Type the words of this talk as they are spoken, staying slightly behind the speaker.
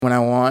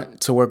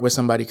to work with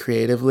somebody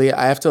creatively,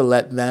 I have to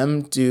let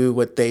them do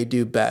what they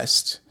do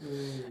best.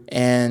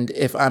 And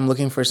if I'm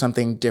looking for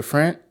something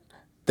different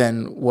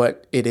than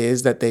what it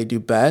is that they do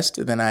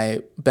best, then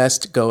I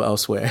best go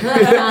elsewhere.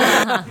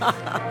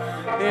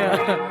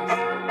 Yeah.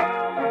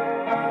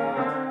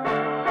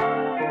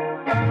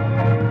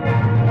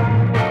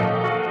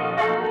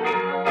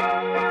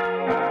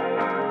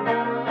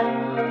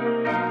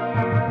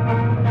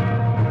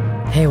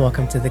 Hey,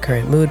 welcome to the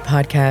Current Mood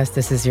podcast.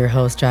 This is your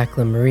host,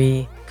 Jacqueline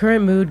Marie.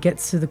 Current Mood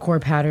gets to the core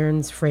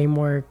patterns,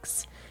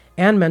 frameworks,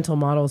 and mental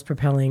models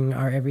propelling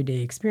our everyday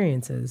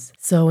experiences.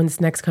 So in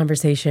this next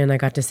conversation, I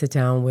got to sit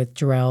down with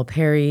Jarrell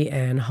Perry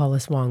and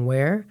Hollis Wong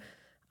Ware,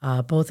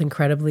 both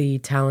incredibly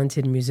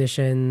talented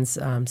musicians,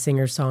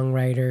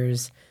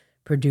 singer-songwriters,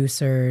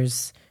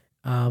 producers,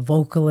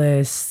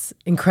 vocalists,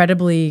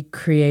 incredibly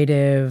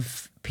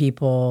creative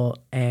people.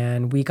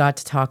 And we got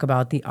to talk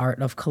about the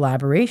art of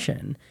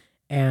collaboration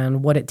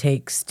and what it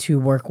takes to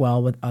work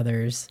well with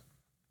others.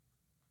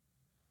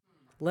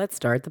 Let's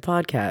start the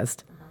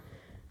podcast.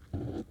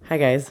 Hi,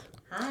 guys.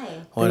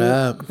 Hi. What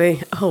up?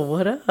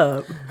 What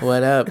up?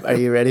 What up? Are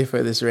you ready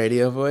for this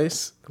radio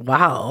voice?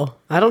 Wow.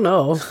 I don't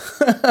know.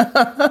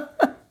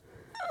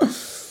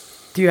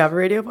 Do you have a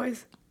radio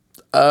voice?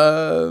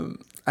 I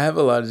have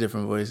a lot of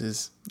different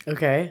voices.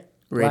 Okay.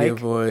 Radio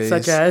Like, voice.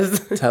 such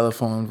as?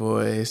 Telephone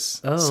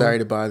voice. Oh. Sorry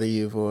to bother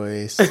you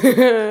voice.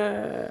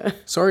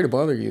 Sorry to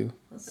bother you.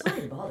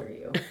 Sorry to bother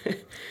you.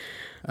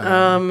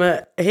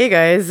 Hey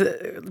guys,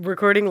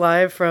 recording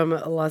live from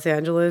Los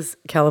Angeles,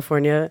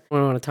 California. What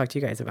I want to talk to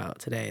you guys about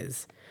today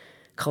is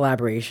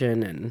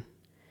collaboration and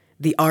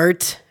the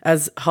art,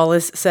 as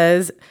Hollis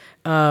says.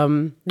 You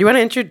want to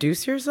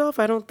introduce yourself?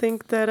 I don't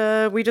think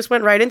that we just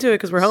went right into it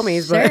because we're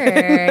homies. Sure,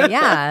 But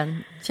yeah,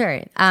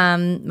 sure.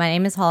 My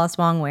name is Hollis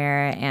Wong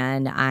Ware,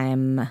 and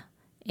I'm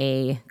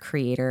a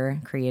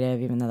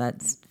creative, even though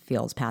that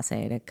feels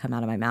passe to come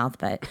out of my mouth.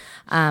 But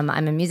I'm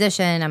a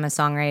musician, I'm a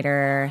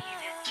songwriter.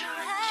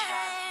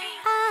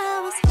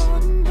 I was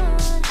holding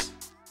on,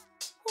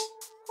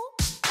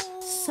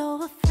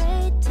 so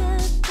afraid to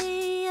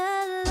be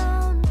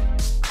alone.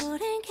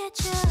 Couldn't get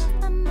you off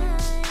my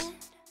mind,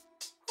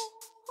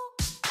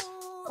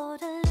 or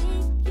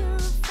delete you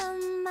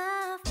from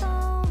my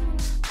phone.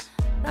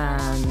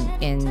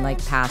 In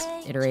like past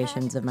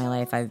iterations of my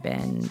life, I've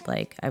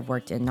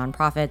worked in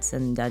nonprofits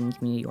and done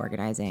community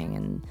organizing,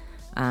 and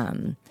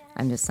I'm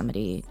just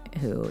somebody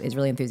who is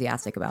really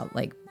enthusiastic about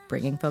like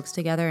bringing folks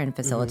together and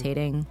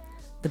facilitating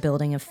the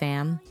building of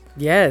fam.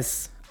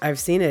 yes, I've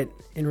seen it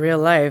in real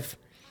life.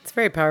 It's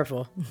very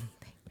powerful.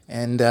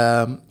 And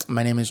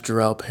my name is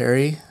Jarrell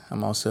Perry.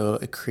 I'm also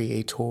a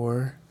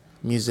creator,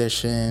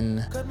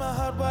 musician. Cut my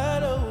heart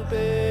wide open.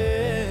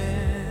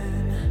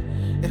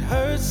 It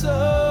hurts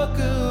so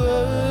good.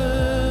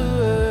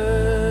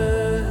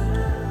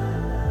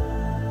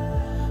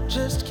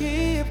 Just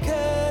keep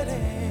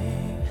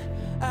cutting.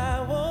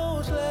 I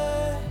won't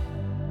lie.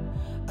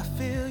 I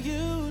feel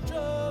you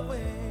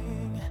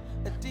drawing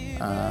a deep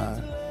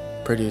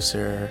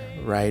Producer,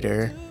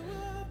 writer,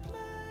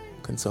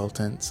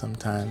 consultant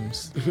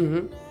sometimes,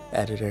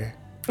 editor,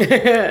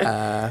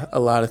 a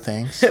lot of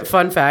things.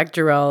 Fun fact,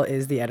 Jarrell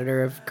is the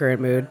editor of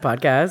Current Mood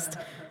podcast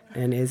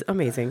and is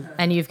amazing.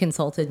 And you've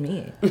consulted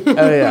me.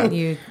 Oh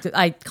yeah.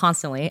 I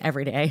constantly,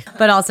 every day.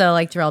 But also,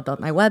 like, Jarrell built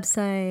my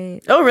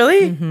website. Oh,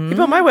 really? You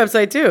built my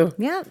website too.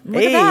 Yeah,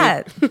 look Hey.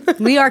 at that.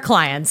 We are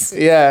clients.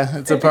 Yeah,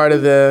 it's a part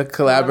of the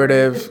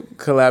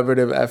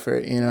collaborative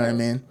effort, you know what I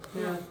mean?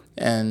 Yeah.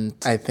 And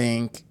I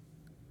think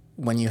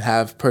when you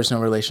have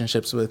personal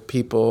relationships with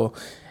people,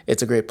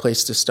 it's a great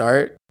place to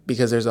start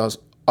because there's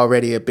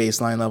already a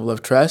baseline level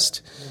of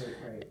trust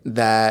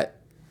that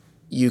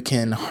you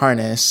can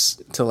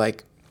harness to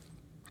like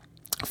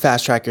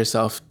fast track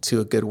yourself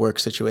to a good work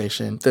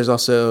situation. There's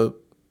also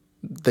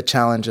the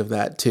challenge of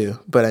that too.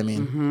 But I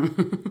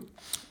mean,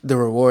 the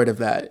reward of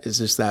that is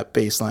just that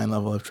baseline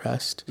level of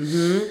trust.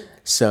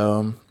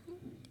 So,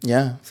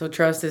 yeah. So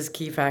trust is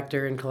key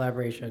factor in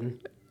collaboration.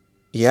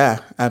 Yeah,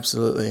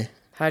 absolutely.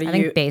 How do I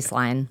you think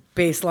baseline.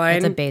 baseline?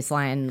 It's a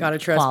baseline Gotta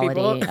trust quality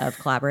people. of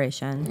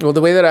collaboration. Well,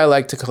 the way that I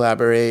like to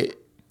collaborate,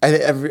 I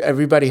think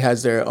everybody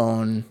has their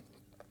own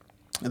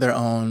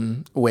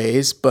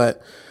ways,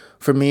 but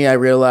for me, I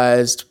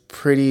realized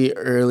pretty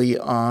early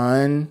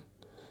on,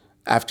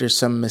 after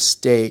some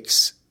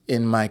mistakes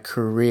in my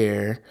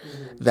career,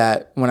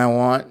 that when I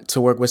want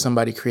to work with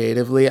somebody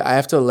creatively, I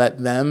have to let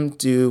them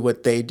do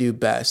what they do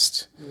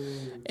best.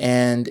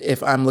 And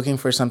if I'm looking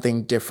for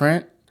something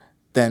different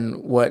than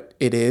what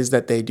it is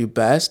that they do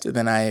best,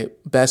 then I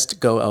best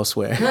go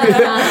elsewhere.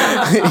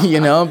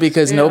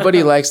 Because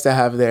nobody likes to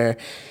have their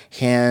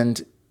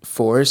hand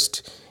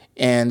forced,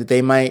 and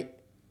they might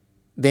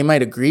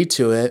agree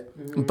to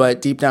it,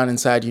 but deep down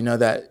inside, you know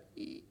that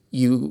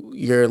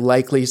you're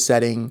likely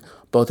setting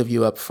both of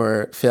you up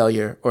for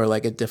failure or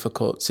like a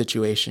difficult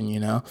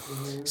situation,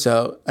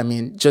 So, I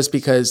mean, just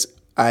because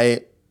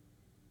I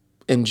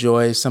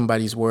enjoy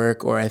somebody's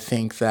work or I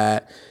think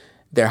that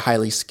they're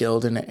highly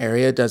skilled in an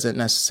area doesn't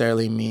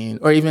necessarily mean,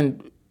 or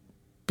even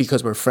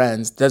because we're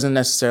friends doesn't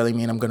necessarily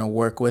mean I'm going to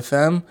work with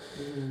them,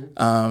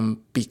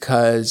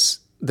 because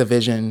the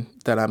vision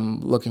that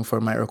I'm looking for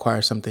might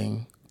require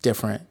something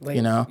different, Like,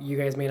 you know? you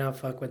guys may not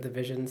fuck with the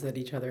visions that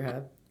each other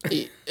have.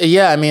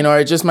 Yeah, I mean, or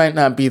it just might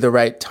not be the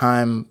right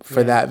time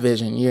for that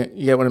vision. You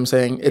get what I'm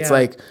saying? It's Yeah.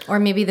 like, Or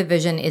maybe the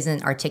vision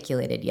isn't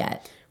articulated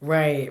yet.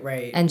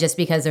 Right. And just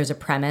because there's a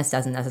premise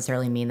doesn't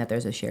necessarily mean that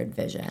there's a shared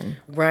vision.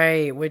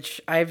 Right,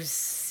 which I've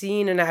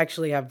seen and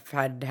actually have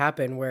had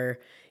happen where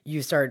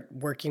you start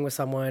working with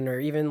someone or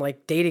even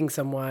like dating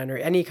someone or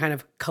any kind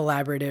of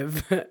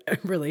collaborative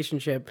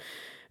relationship,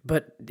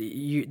 but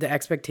the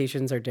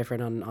expectations are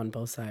different on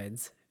both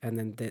sides, and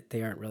then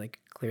they aren't really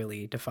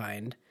clearly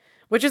defined,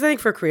 which is, I think,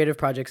 for creative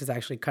projects is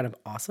actually kind of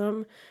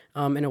awesome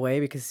in a way,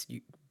 because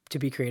to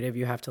be creative,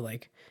 you have to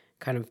like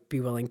kind of be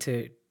willing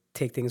to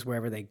take things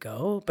wherever they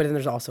go, but then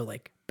there's also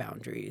like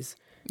boundaries,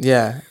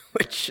 yeah,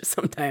 which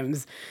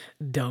sometimes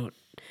don't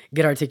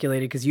get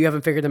articulated because you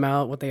haven't figured them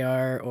out what they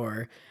are,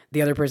 or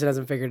the other person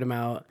hasn't figured them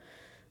out.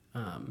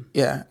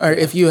 yeah. Or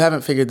if you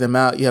haven't figured them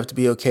out, you have to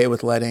be okay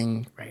with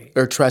letting Right.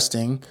 or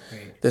trusting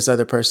this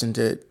other person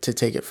to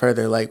take it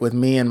further. Like with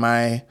me and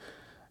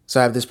so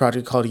I have this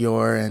project called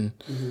Your, and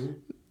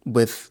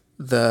with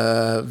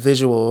the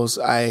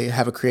visuals, I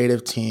have a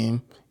creative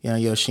team,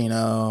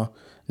 Yoshino,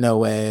 No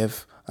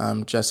Wave,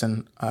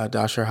 Justin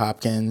Dosher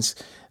Hopkins.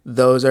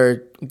 Those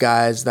are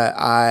guys that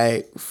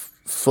I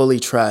fully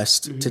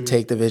trust to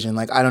take the vision.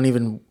 Like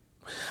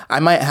I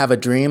might have a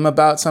dream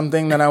about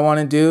something that I want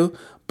to do,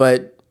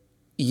 but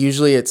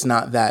usually it's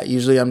not that.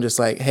 Usually I'm just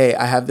like, hey,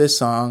 I have this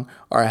song,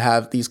 or I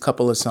have these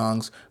couple of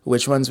songs.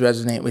 Which ones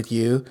resonate with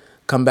you?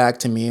 Come back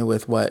to me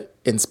with what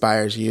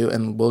inspires you,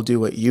 and we'll do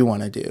what you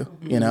want to do,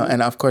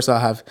 And of course I'll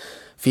have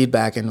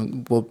feedback,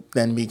 and we'll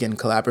then begin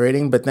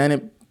collaborating. But then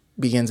it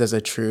begins as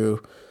a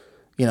true,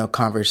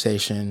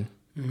 conversation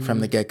from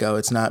the get-go.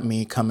 It's not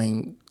me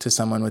coming to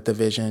someone with the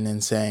vision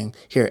and saying,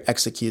 here,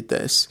 execute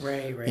this.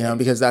 Right.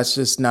 Because that's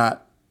just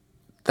not,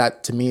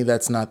 that to me,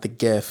 that's not the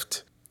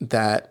gift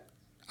that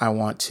I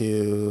want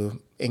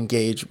to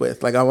engage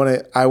with. Like I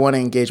want to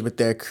engage with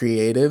their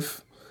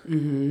creative,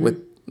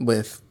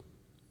 with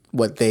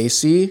what they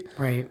see.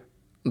 Right.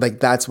 Like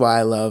that's why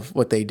I love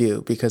what they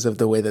do, because of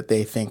the way that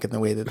they think and the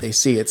way that they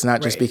see. It's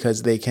not just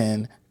because they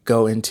can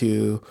go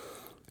into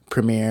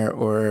Premiere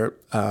or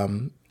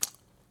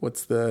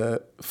what's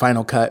the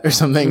Final Cut or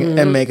something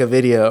and make a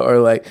video, or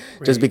like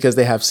just because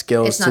they have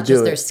skills It's to not do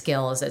just it. their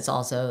skills, it's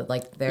also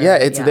like their... Yeah,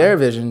 it's their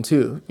vision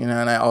too, and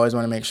I always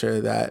want to make sure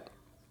that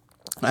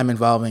I'm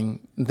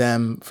involving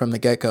them from the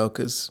get-go,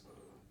 because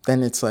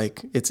then it's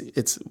like,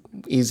 it's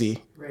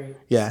easy. Right.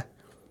 Yeah.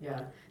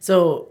 Yeah.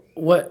 So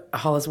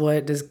Hollis,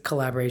 what does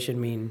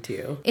collaboration mean to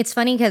you? It's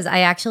funny because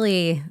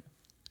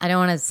I don't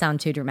want to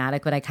sound too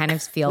dramatic, but I kind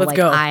of feel Let's like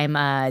go. I'm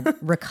a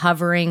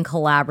recovering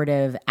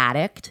collaborative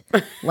addict.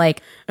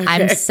 Like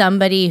I'm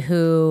somebody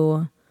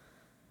who,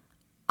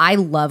 I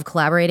love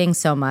collaborating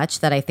so much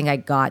that I think I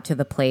got to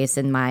the place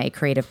in my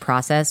creative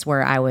process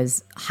where I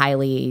was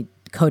highly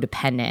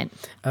codependent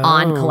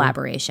on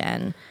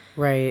collaboration.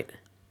 Right.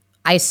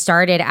 I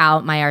started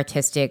out my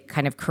artistic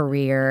kind of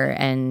career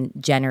and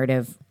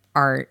generative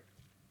art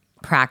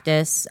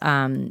practice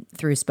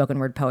through spoken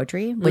word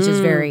poetry, which is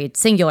very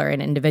singular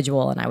and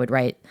individual. And I would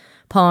write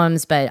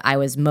poems, but I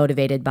was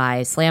motivated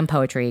by slam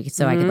poetry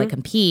so I could like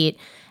compete.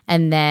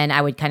 And then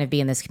I would kind of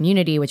be in this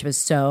community, which was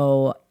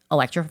so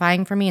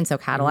electrifying for me and so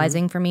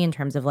catalyzing for me in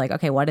terms of like,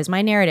 okay, what is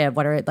my narrative?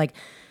 What are like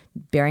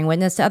bearing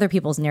witness to other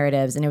people's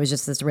narratives? And it was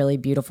just this really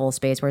beautiful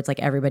space where it's like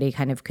everybody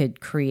kind of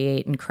could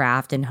create and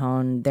craft and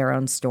hone their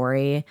own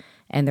story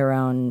and their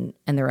own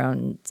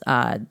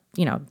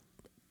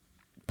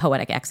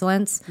poetic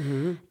excellence.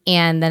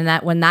 And then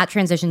when that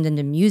transitioned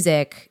into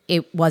music,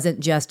 it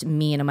wasn't just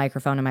me and a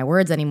microphone and my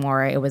words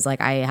anymore. It was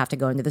like I have to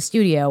go into the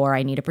studio, or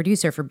I need a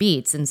producer for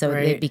beats. And so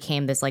it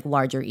became this like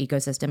larger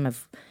ecosystem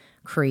of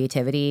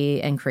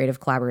creativity and creative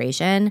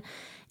collaboration.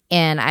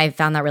 And I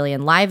found that really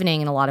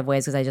enlivening in a lot of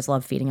ways because I just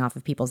love feeding off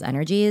of people's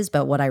energies.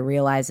 But what I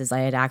realized is I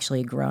had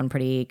actually grown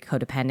pretty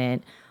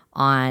codependent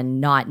on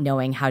not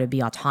knowing how to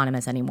be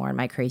autonomous anymore in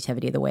my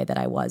creativity the way that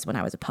I was when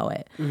I was a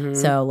poet.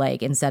 So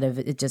like instead of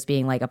it just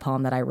being like a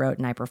poem that I wrote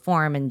and I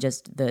perform and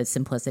just the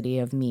simplicity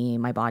of me,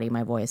 my body,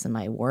 my voice, and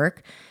my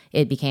work,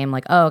 it became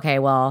like, oh, okay,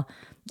 well,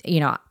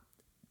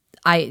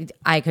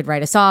 I could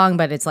write a song,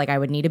 but it's like I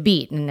would need a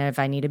beat. And if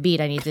I need a beat,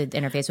 I need to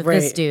interface with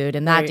this dude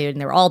and that dude. And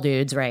they're all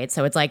dudes, right?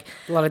 So it's like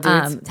a lot of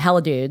dudes.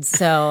 Hella dudes.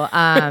 So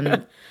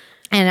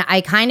and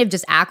I kind of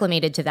just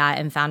acclimated to that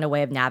and found a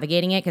way of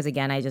navigating it. Because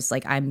again,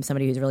 I'm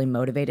somebody who's really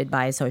motivated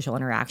by social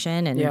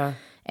interaction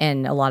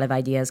and a lot of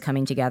ideas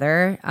coming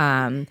together.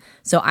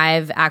 So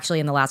I've actually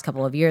in the last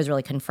couple of years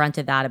really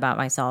confronted that about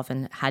myself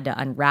and had to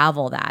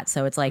unravel that.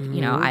 So it's like,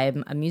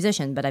 I'm a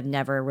musician, but I've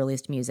never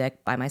released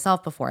music by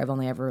myself before. I've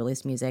only ever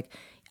released music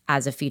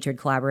as a featured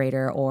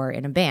collaborator or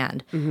in a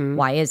band.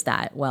 Why is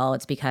that? Well,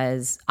 it's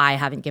because I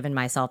haven't given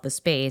myself the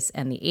space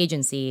and the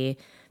agency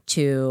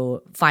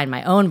to find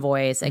my own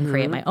voice and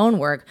create my own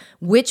work,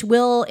 which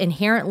will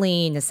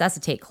inherently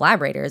necessitate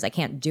collaborators. I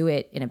can't do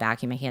it in a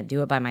vacuum. I can't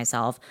do it by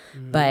myself.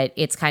 But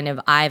it's kind of,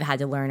 I've had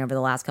to learn over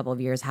the last couple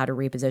of years how to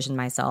reposition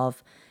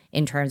myself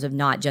in terms of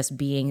not just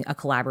being a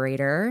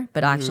collaborator,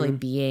 but actually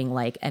being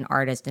like an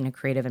artist and a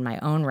creative in my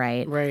own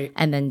right. Right.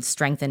 And then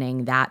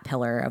strengthening that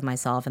pillar of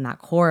myself and that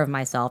core of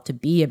myself to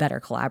be a better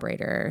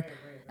collaborator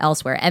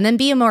elsewhere. And then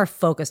be a more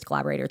focused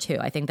collaborator too.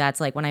 I think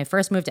that's like when I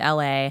first moved to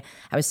LA, I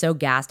was so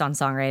gassed on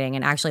songwriting,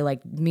 and actually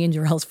like me and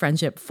Jarrell's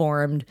friendship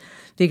formed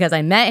because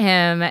I met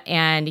him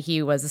and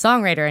he was a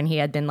songwriter and he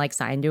had been like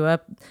signed to a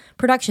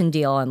production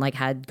deal and like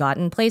had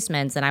gotten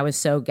placements, and I was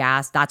so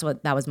gassed. That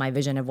was my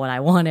vision of what I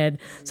wanted.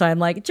 So I'm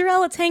like,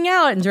 Jarrell, let's hang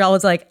out. And Jarrell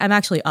was like, I'm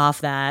actually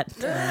off that.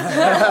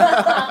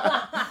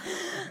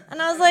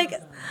 And I was like,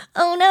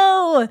 oh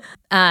no.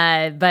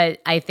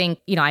 But I think,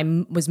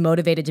 I was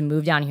motivated to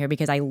move down here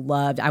because I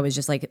was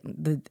just like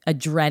the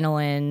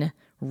adrenaline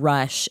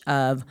rush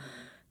of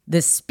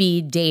the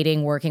speed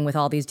dating, working with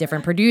all these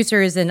different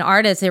producers and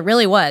artists. It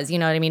really was, you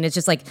know what I mean? It's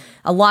just like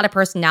a lot of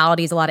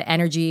personalities, a lot of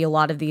energy, a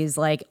lot of these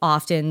like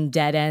often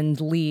dead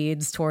end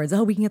leads towards,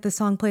 we can get this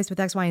song placed with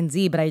X, Y, and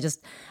Z. But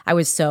I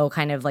was so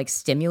kind of like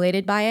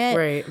stimulated by it.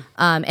 Right.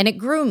 And it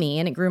grew me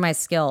and it grew my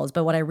skills.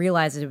 But what I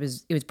realized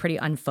is it was pretty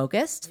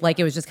unfocused. Like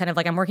it was just kind of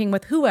like I'm working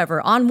with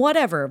whoever on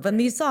whatever, but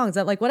these songs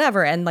that like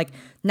whatever. And like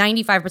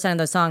 95% of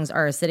those songs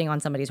are sitting on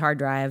somebody's hard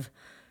drive,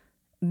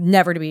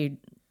 never to be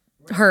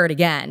heard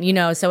again,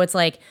 so it's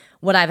like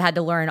what I've had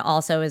to learn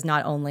also is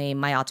not only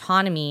my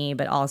autonomy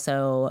but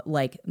also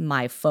like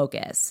my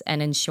focus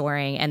and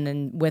ensuring, and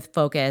then with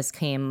focus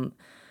came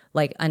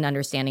like an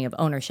understanding of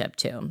ownership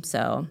too.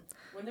 So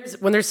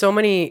when there's so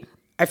many,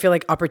 I feel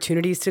like,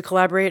 opportunities to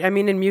collaborate, I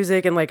mean, in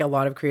music and like a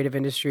lot of creative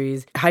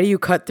industries, how do you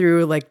cut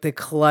through like the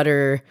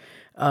clutter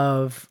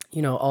of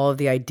all of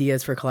the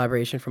ideas for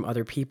collaboration from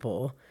other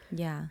people?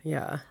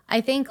 Yeah.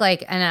 I think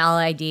like an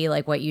LID,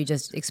 like what you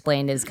just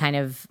explained, is kind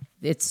of,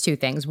 it's two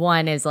things.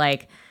 One is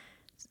like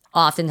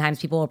oftentimes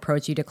people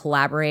approach you to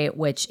collaborate,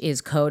 which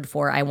is code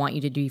for I want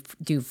you to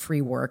do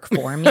free work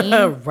for me,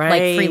 Right.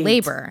 like free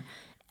labor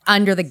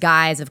under the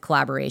guise of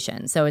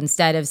collaboration. So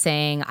instead of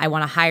saying I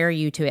want to hire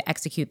you to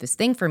execute this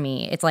thing for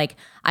me, it's like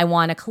I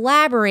want to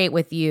collaborate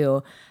with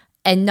you,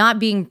 and not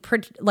being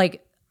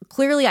like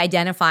clearly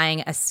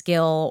identifying a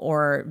skill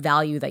or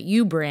value that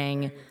you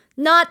bring.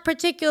 Not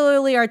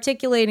particularly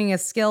articulating a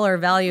skill or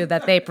value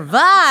that they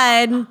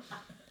provide.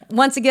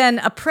 Once again,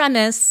 a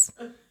premise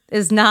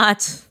is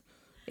not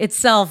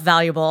itself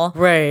valuable.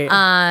 Right.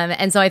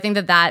 And so I think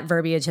that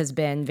verbiage has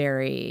been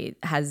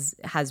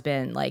has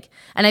been like,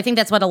 and I think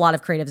that's what a lot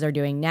of creatives are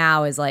doing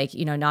now is like,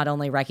 not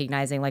only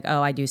recognizing like,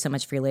 I do so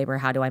much free labor,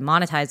 how do I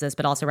monetize this?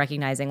 But also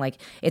recognizing like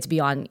it's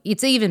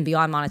even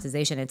beyond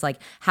monetization. It's like,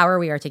 how are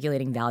we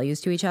articulating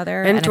values to each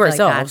other? And to I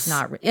feel ourselves. Like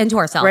that's not, and to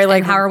ourselves. Right,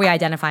 like, and how are we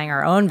identifying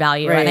our own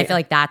value? Right. And I feel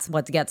like that's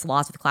what gets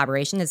lost with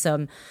collaboration is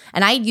and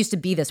I used to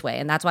be this way.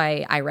 And that's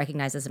why I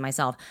recognize this in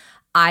myself.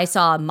 I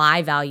saw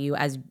my value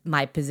as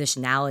my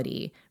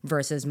positionality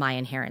versus my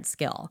inherent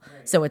skill.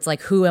 Right. So it's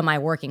like, who am I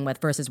working with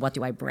versus what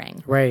do I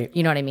bring? Right.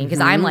 You know what I mean? Because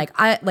I'm like,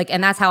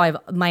 and that's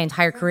how my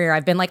entire career,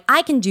 I've been like,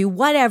 I can do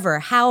whatever,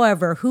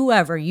 however,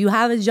 whoever, you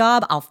have a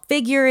job, I'll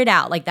figure it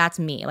out. Like, that's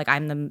me. Like,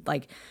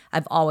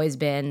 I've always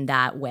been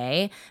that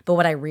way. But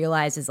what I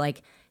realized is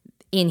like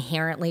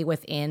inherently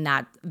within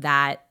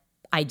that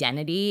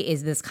identity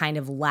is this kind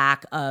of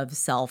lack of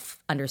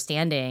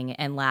self-understanding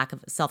and lack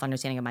of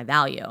self-understanding of my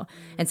value.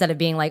 Instead of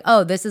being like,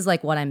 this is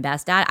like what I'm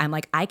best at, I'm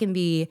like, I can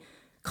be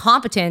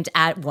competent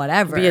at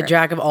whatever. Be a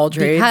jack of all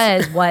trades.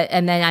 Because what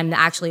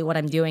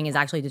I'm doing is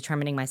actually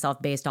determining myself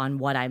based on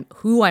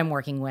who I'm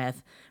working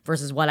with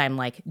versus what I'm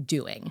like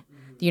doing.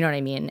 You know what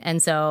I mean?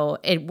 And so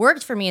it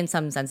worked for me in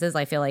some senses.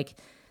 I feel like,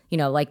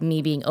 like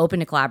me being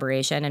open to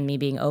collaboration and me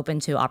being open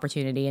to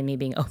opportunity and me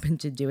being open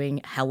to doing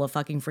hella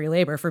fucking free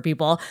labor for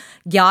people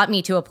got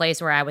me to a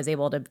place where I was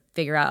able to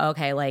figure out,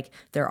 okay, like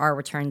there are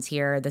returns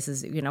here. This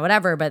is,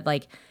 whatever.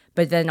 But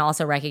then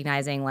also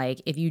recognizing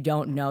like if you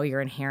don't know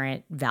your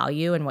inherent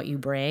value and what you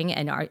bring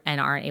and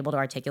aren't able to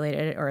articulate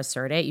it or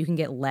assert it, you can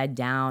get led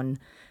down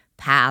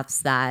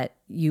paths that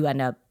you end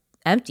up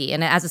empty.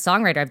 And as a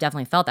songwriter, I've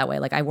definitely felt that way.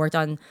 Like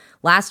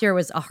last year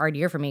was a hard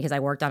year for me because I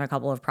worked on a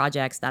couple of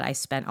projects that I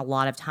spent a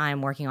lot of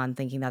time working on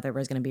thinking that there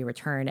was going to be a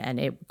return, and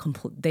they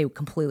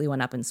completely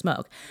went up in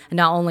smoke. And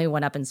not only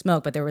went up in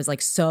smoke, but there was like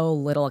so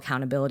little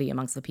accountability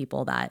amongst the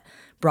people that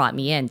brought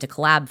me in to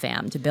collab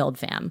fam, to build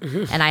fam.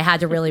 And I had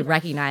to really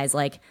recognize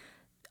like,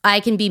 I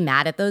can be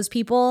mad at those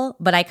people,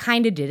 but I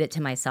kind of did it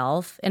to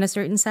myself in a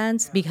certain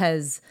sense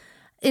because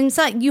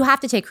you have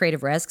to take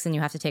creative risks and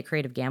you have to take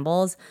creative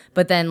gambles,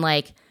 but then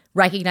like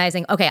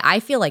recognizing, okay,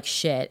 I feel like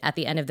shit at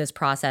the end of this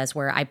process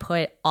where I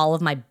put all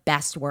of my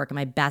best work and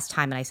my best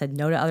time and I said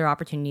no to other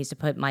opportunities to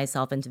put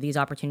myself into these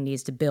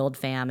opportunities to build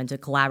fam and to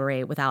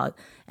collaborate without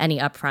any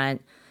upfront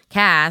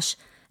cash.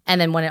 And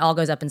then when it all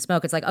goes up in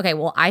smoke, it's like, okay,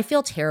 well, I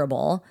feel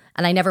terrible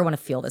and I never want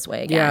to feel this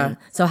way again.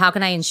 Yeah. So how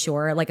can I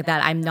ensure like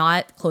that I'm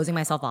not closing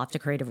myself off to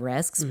creative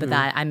risks, but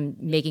that I'm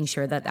making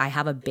sure that I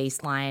have a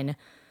baseline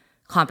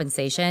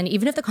compensation,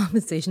 even if the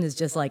compensation is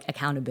just like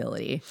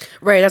accountability.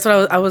 Right. That's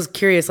what I was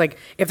curious. Like,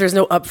 if there's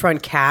no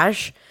upfront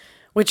cash,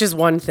 which is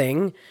one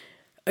thing,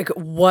 like,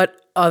 what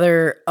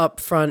other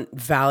upfront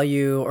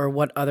value or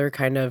what other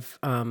kind of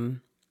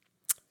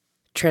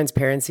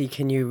transparency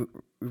can you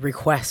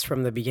request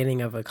from the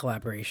beginning of a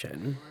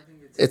collaboration?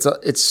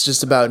 It's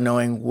just about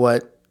knowing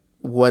what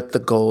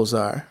the goals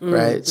are,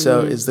 right?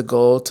 So is the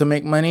goal to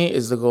make money?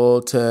 Is the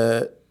goal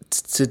to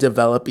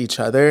develop each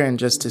other and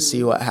just to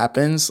see what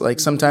happens? Like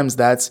sometimes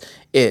that's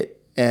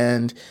it.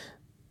 And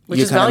Which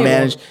you is kind of valuable.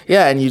 manage,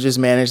 and you just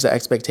manage the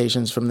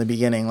expectations from the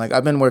beginning. Like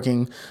I've been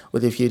working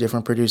with a few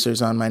different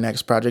producers on my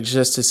next project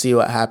just to see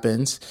what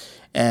happens.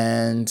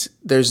 And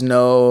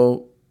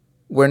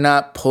we're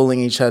not pulling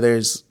each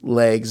other's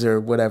legs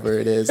or whatever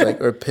it is, like,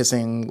 or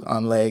pissing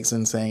on legs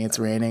and saying it's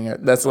raining.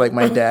 That's like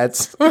my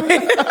dad's.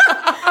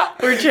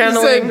 We're He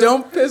channeling. said,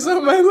 "Don't piss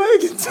on my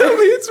leg and tell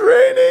me it's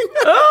raining."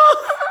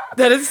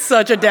 That is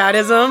such a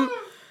dadism.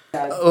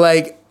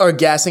 Like, or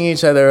gassing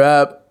each other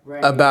up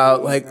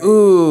about like,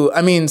 ooh.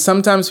 I mean,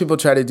 sometimes people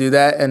try to do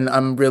that, and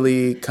I'm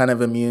really kind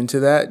of immune to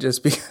that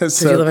just because.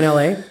 Did you live in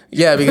LA?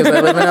 Yeah, because I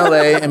live in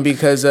LA, and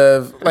because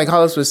of, like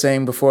Hollis was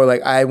saying before,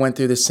 like I went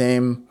through the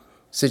same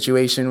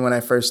situation when I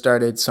first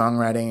started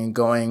songwriting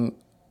and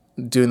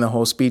doing the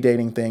whole speed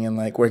dating thing and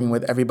like working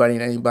with everybody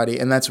and anybody.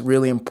 And that's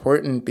really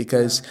important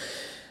because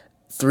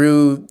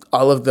through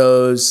all of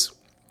those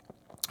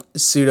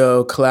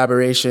pseudo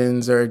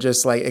collaborations or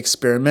just like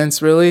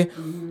experiments, really,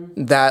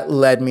 that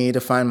led me to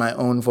find my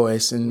own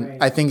voice.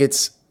 And I think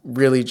it's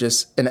really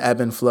just an ebb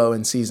and flow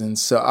in seasons.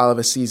 So I'll have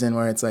a season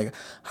where it's like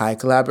high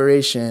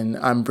collaboration.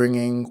 I'm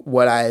bringing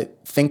what I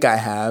think I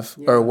have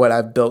or what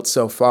I've built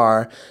so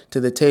far to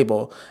the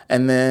table.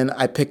 And then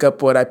I pick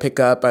up what I pick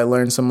up. I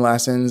learn some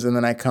lessons, and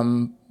then I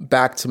come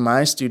back to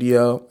my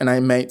studio and I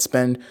might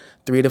spend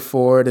 3 to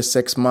 4 to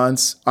 6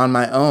 months on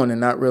my own and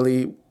not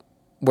really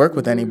work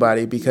with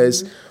anybody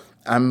because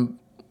I'm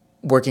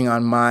working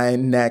on my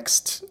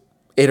next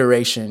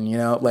iteration,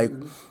 like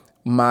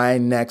my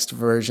next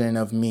version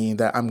of me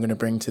that I'm going to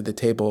bring to the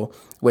table,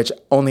 which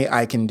only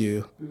I can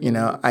do.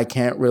 I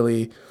can't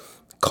really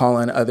call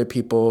on other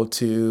people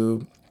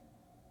to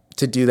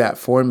do that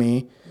for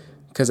me,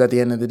 because at the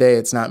end of the day,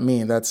 it's not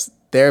me. That's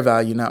their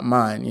value, not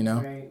mine,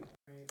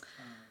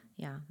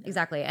 Yeah,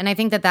 exactly. And I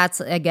think that that's,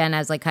 again,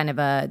 as like kind of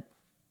a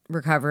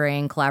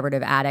recovering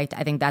collaborative addict,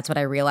 I think that's what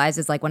I realized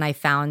is like when I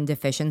found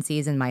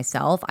deficiencies in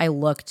myself, I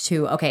looked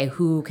to, okay,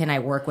 who can I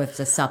work with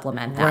to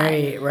supplement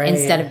that? Right.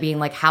 Instead of being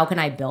like, how can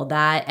I build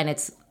that? And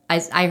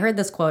I heard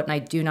this quote and I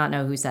do not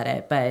know who said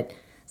it, but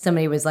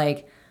somebody was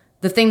like,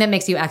 the thing that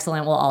makes you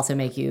excellent will also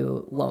make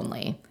you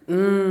lonely.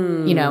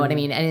 You know what I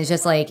mean? And it's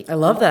just like, I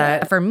love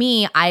that. for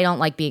me, I don't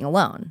like being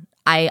alone.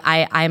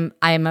 I'm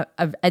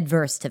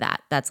adverse to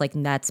that. That's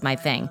my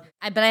thing.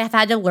 But I have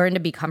had to learn to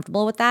be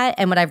comfortable with that.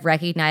 And what I've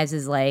recognized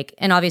is like,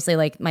 and obviously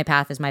like my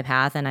path is my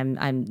path, and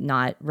I'm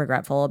not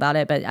regretful about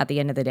it. But at the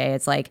end of the day,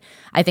 it's like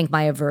I think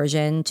my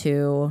aversion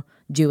to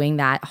doing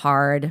that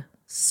hard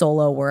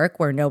solo work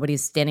where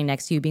nobody's standing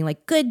next to you being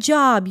like, good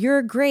job,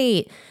 you're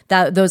great,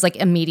 that those like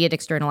immediate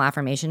external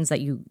affirmations that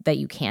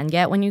you can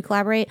get when you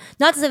collaborate.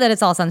 Not to say that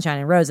it's all sunshine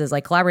and roses.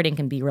 Like collaborating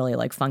can be really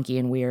like funky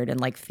and weird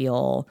and like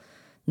feel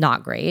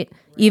not great,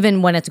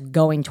 even when it's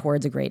going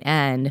towards a great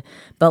end.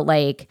 But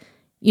like,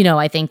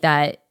 I think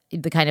that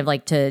the kind of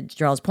like, to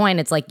Jarrell's point,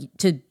 it's like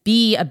to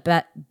be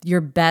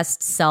your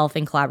best self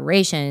in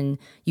collaboration,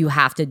 you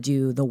have to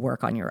do the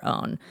work on your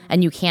own.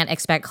 And you can't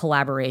expect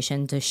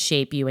collaboration to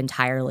shape you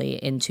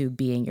entirely into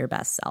being your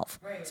best self.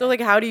 So,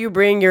 like, how do you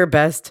bring your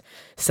best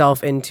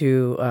self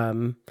into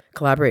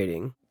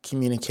collaborating?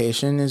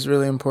 Communication is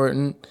really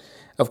important.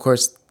 Of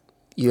course,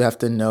 you have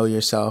to know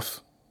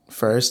yourself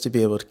first to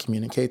be able to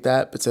communicate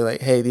that, but say like,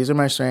 hey, these are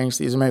my strengths,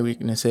 these are my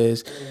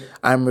weaknesses.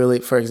 I'm really,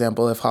 for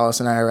example, if Hollis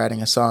and I are writing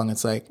a song,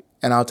 it's like,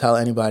 and I'll tell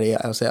anybody,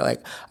 I'll say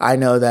like, I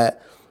know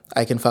that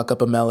I can fuck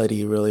up a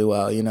melody really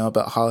well,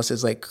 but Hollis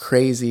is like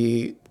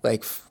crazy,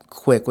 like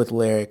quick with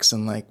lyrics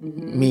and like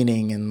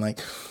meaning and like,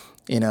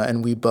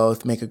 and we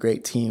both make a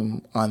great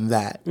team on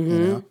that,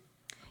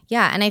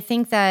 Yeah, and I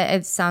think that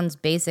it sounds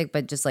basic,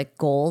 but just like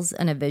goals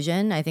and a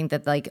vision, I think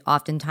that like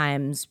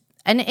oftentimes,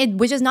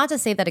 which is not to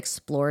say that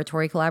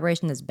exploratory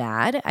collaboration is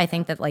bad. I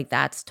think that like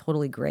that's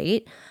totally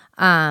great.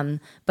 But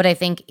I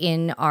think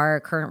in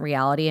our current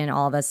reality and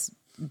all of us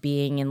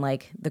being in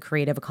like the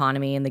creative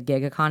economy and the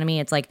gig economy,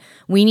 it's like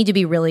we need to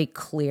be really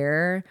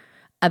clear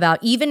about,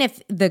 even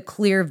if the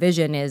clear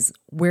vision is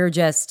we're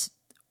just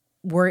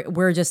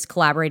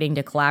collaborating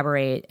to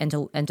collaborate and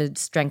to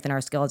strengthen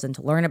our skills and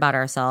to learn about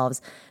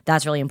ourselves.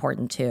 That's really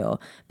important too.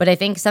 But I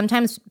think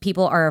sometimes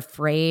people are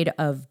afraid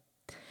of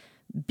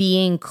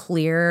being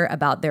clear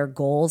about their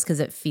goals because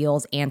it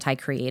feels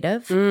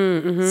anti-creative.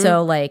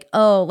 So like,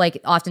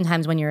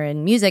 oftentimes when you're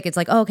in music, it's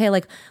like, oh, okay,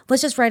 like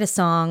let's just write a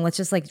song. Let's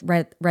just like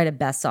write a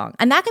best song.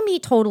 And that can be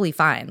totally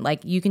fine.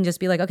 Like you can just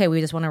be like, okay,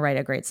 we just want to write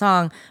a great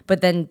song. But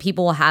then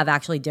people will have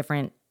actually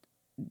different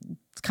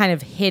kind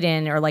of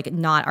hidden or like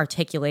not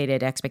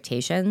articulated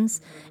expectations.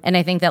 And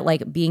I think that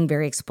like being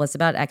very explicit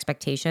about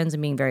expectations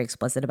and being very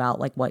explicit about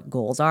like what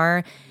goals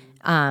are,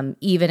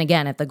 even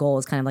again, if the goal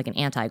is kind of like an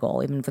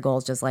anti-goal, even if the goal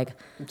is just like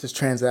Just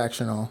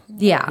transactional.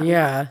 yeah.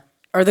 Yeah.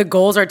 Are the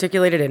goals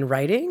articulated in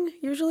writing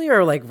usually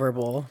or like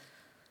verbal?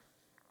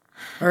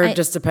 Or it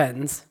just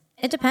depends?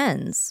 It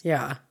depends.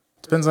 Yeah.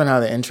 Depends on how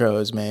the intro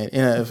is made.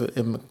 You know, if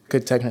it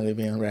could technically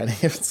be in writing,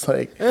 if it's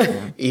like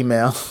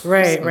email.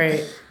 Right.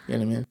 You know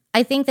what I mean?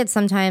 I think that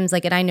sometimes,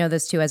 like, and I know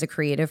this too as a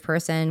creative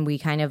person, we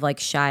kind of like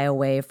shy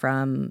away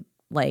from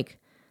like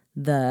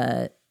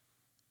the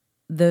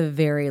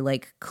very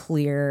like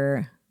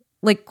clear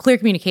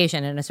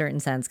communication in a certain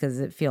sense, because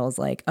it feels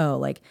like, oh,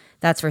 like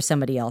that's for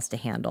somebody else to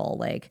handle.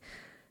 Like,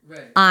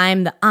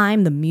 I'm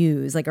the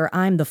muse, like, or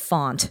I'm the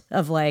font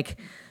of like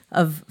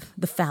of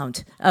the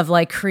fount of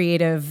like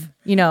creative,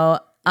 you know,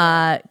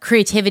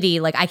 creativity.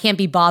 Like, I can't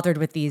be bothered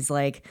with these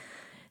like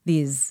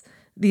these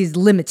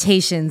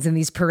limitations and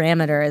these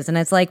parameters. And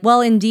it's like,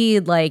 well,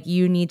 indeed, like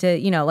you need to,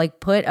 you know, like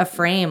put a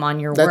frame on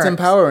your work. That's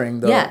empowering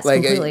though. Yes,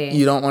 like completely.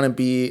 you don't want to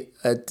be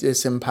a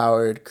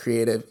disempowered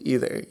creative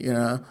either, you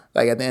know?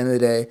 Like at the end of the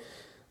day,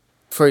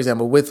 for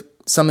example, with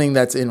something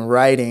that's in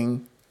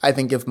writing, I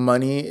think if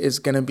money is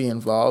going to be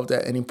involved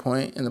at any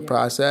point in the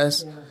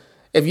process,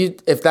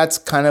 if that's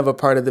kind of a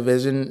part of the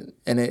vision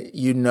and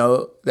you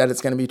know that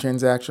it's going to be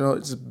transactional,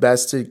 it's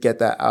best to get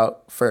that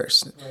out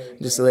first.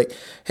 Just like,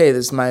 hey,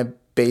 this is my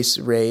base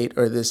rate,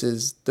 or this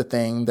is the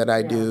thing that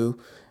I do,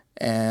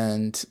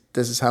 and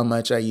this is how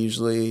much I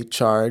usually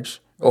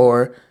charge.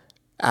 Or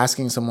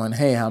asking someone,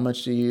 hey, how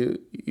much do you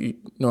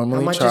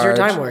normally charge?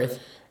 How much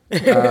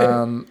is your time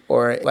worth?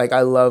 Or like,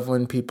 I love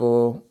when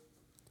people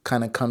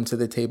kind of come to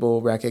the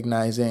table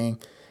recognizing,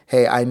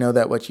 hey, I know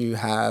that what you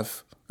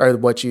have or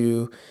what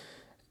you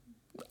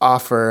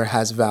offer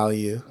has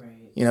value.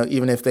 You know,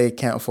 even if they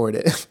can't afford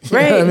it. You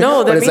know what I mean?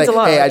 No, that but it's means like, a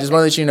lot. hey, I just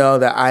want to let you know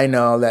that I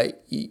know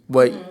that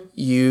what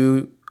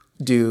you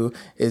do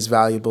is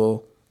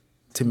valuable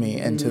to me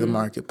and to the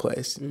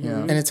marketplace. You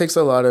know, and it takes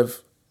a lot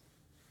of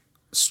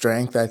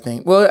strength, I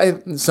think.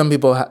 Well, some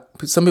people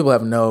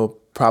have no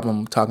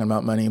problem talking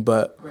about money,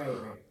 but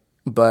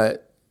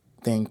but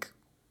I think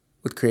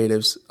with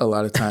creatives, a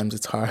lot of times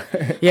it's hard.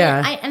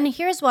 Yeah. And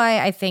here's why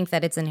I think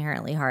that it's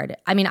inherently hard.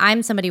 I mean,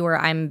 I'm somebody where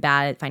I'm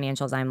bad at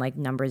financials. I'm like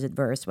numbers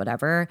adverse,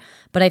 whatever.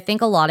 But I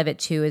think a lot of it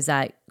too is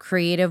that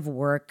creative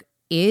work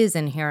is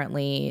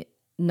inherently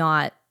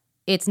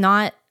it's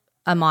not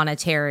a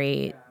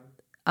monetary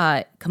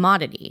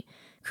commodity.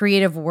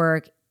 Creative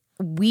work,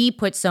 we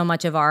put so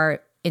much of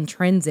our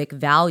intrinsic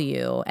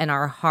value and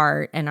our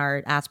heart and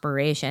our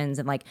aspirations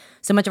and like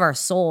so much of our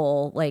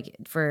soul, like,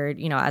 for,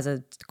 you know, as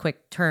a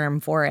quick term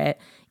for it,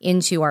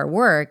 into our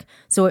work.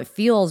 So it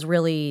feels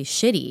really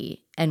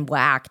shitty and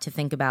whack to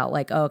think about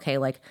like, oh, okay,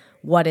 like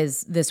what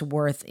is this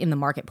worth in the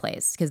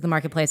marketplace? Because the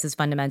marketplace is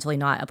fundamentally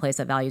not a place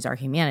that values our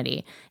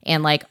humanity.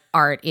 And like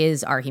art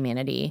is our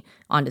humanity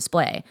on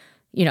display.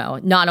 You know,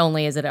 not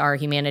only is it our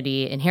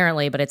humanity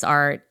inherently, but it's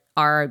our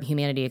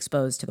humanity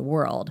exposed to the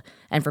world,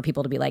 and for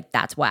people to be like,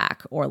 that's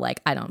whack, or like,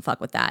 I don't fuck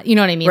with that. You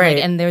know what I mean? Right.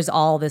 Like, and there's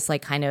all this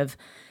like kind of,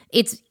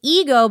 it's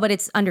ego, but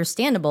it's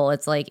understandable.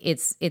 It's like,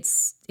 it's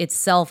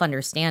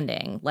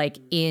self-understanding, like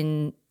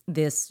in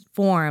this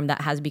form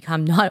that has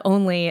become not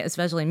only,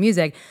 especially in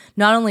music,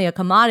 not only a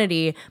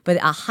commodity, but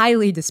a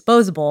highly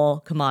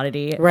disposable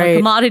commodity, Right. a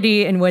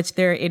commodity in which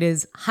it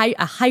is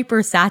a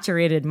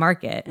hyper-saturated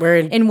market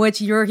in which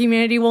your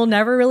humanity will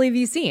never really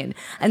be seen.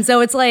 And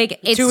so it's like,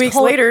 it's 2 weeks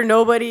later,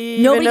 nobody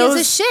even gives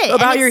knows a shit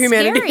about and your it's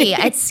humanity.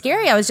 Scary. It's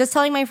scary. I was just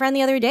telling my friend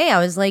the other day,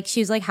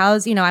 she was like,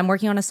 how's, you know, I'm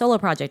working on a solo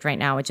project right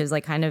now, which is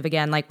like kind of,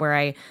 again, like where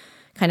I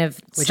kind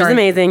of Which is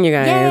amazing, you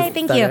guys. Yay,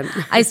 thank you. Done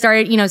it. I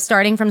started, you know,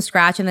 starting from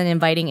scratch and then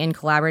inviting in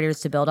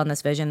collaborators to build on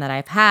this vision that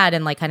I've had,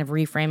 and like kind of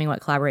reframing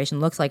what collaboration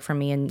looks like for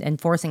me, and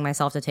forcing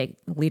myself to take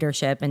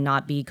leadership and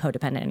not be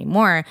codependent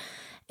anymore.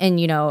 And,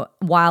 you know,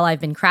 while I've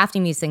been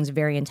crafting these things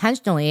very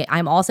intentionally,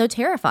 I'm also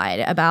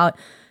terrified about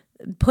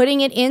putting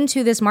it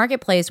into this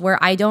marketplace where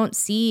I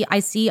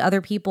see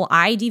other people.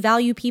 I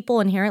devalue people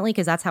inherently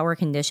because that's how we're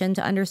conditioned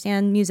to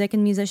understand music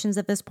and musicians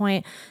at this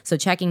point. So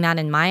checking that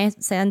in my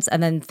sense,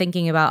 and then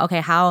thinking about,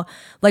 okay, how,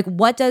 like,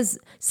 what does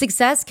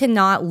success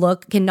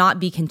cannot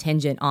be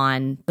contingent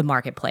on the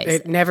marketplace.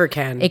 It never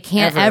can. It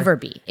can't ever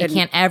be. It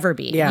can't ever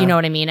be. Yeah. You know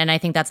what I mean? And I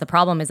think that's the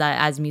problem, is that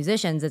as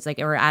musicians, it's like,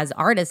 or as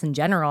artists in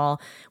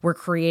general, we're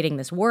creating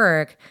this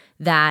work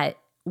that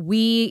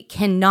we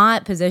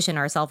cannot position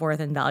our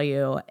self-worth and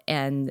value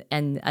and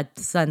a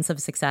sense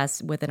of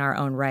success within our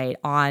own right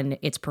on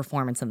its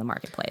performance in the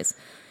marketplace.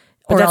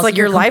 or that's else like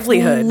your you're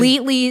livelihood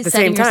completely at the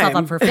setting same yourself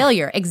time. up for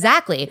failure.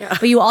 Exactly.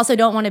 But you also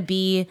don't want to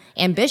be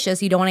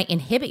ambitious. You don't want to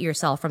inhibit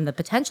yourself from the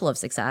potential of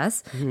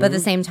success. But at the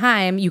same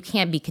time, you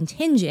can't be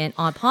contingent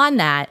upon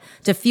that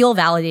to feel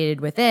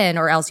validated within,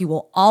 or else you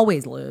will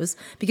always lose.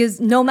 Because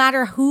no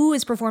matter who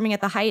is performing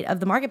at the height of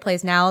the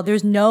marketplace now,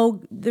 there's no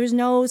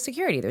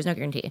security. There's no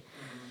guarantee.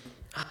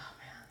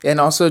 And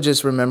also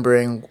just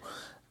remembering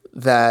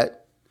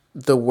that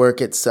the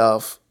work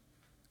itself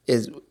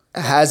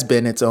has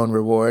been its own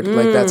reward.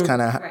 Like that's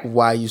kind of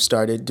why you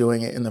started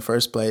doing it in the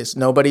first place.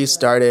 Nobody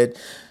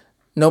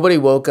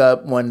woke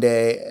up one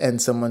day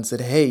and someone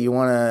said, "Hey, you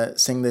want to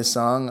sing this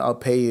song? I'll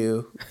pay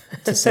you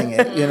to sing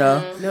it." You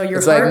know? No, your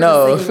it's heart like,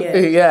 no, was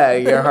singing it. yeah,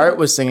 your heart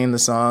was singing the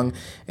song,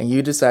 and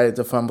you decided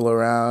to fumble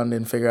around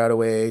and figure out a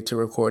way to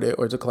record it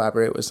or to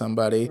collaborate with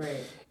somebody.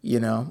 Right. You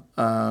know,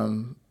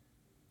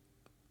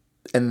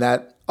 and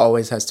that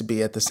always has to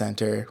be at the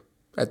center,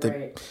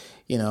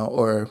 you know,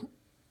 or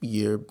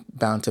you're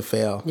bound to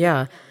fail.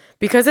 Yeah.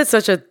 Because it's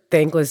such a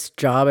thankless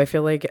job, I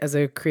feel like, as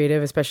a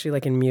creative, especially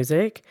like in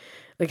music.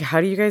 Like,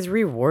 how do you guys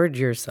reward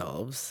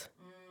yourselves?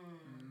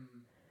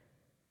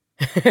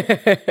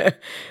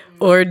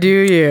 Or do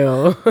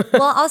you?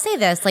 Well, I'll say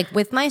this, like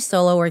with my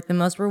solo work, the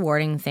most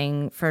rewarding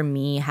thing for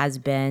me has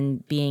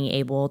been being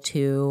able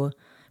to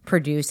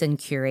produce and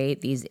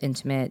curate these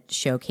intimate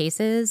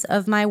showcases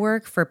of my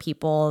work for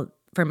people,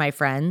 for my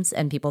friends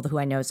and people who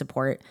I know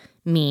support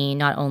me,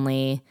 not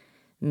only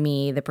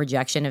me, the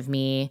projection of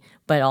me,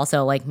 but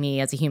also like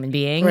me as a human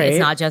being. Right. It's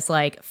not just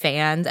like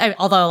fans.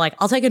 Although like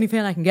I'll take any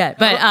fan I can get,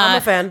 but I'm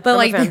a fan. But I'm a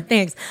like fan.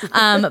 thanks.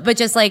 But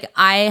just like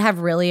I have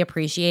really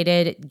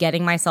appreciated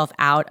getting myself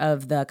out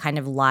of the kind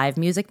of live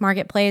music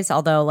marketplace.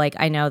 Although like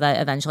I know that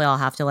eventually I'll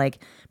have to like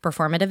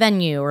perform at a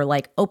venue or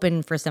like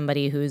open for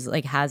somebody who's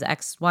like has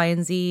X, Y,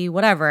 and Z,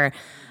 whatever.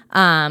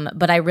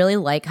 But I really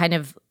like kind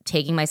of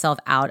taking myself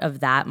out of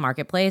that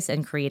marketplace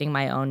and creating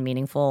my own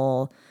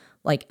meaningful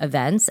like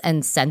events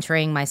and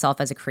centering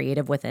myself as a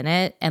creative within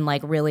it and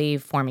like really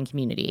forming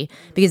community,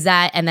 because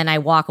that, and then I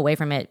walk away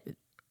from it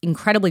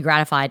incredibly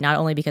gratified, not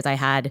only because I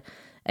had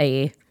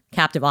a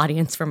captive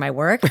audience for my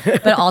work,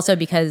 but also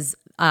because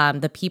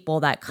the people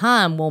that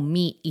come will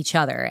meet each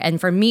other.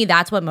 And for me,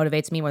 that's what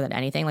motivates me more than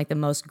anything. Like the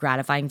most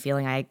gratifying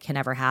feeling I can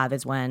ever have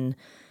is when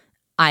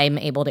I'm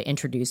able to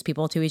introduce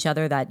people to each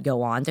other that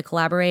go on to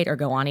collaborate or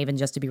go on even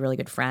just to be really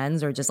good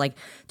friends or just like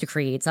to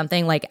create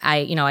something. Like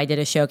I did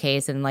a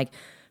showcase and like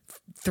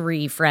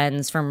 3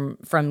 friends from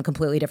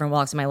completely different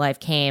walks of my life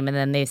came, and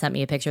then they sent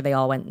me a picture. They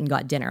all went and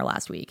got dinner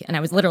last week, and I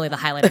was literally the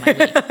highlight of my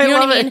week. You know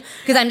what I mean?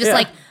 Because I'm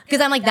just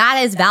because I'm like,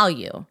 that is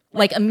value.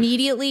 Like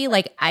immediately,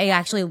 like I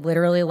actually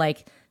literally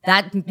like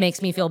that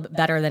makes me feel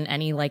better than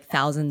any like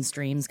 1,000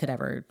 streams could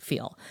ever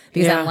feel,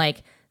 because I'm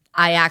like,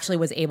 I actually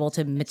was able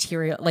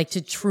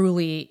to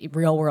truly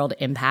real world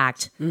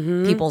impact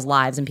people's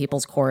lives and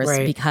people's course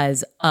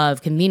because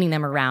of convening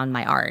them around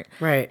my art.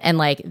 Right. And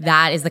like,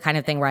 that is the kind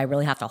of thing where I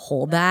really have to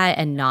hold that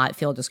and not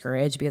feel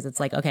discouraged, because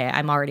it's like, okay,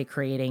 I'm already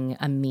creating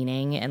a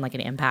meaning and like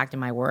an impact in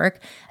my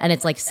work. And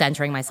it's like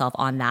centering myself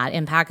on that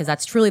impact, because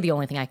that's truly the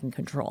only thing I can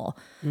control,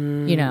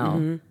 you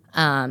know?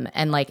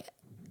 And like,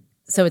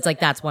 so it's like,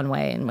 that's one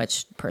way in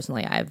which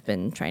personally I've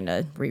been trying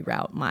to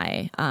reroute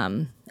my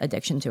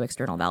addiction to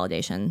external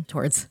validation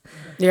towards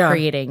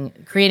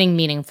creating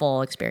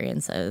meaningful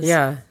experiences.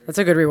 Yeah, that's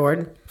a good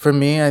reward. For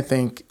me, I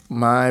think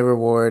my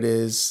reward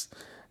is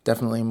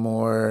definitely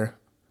more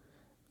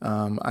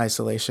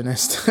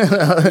isolationist.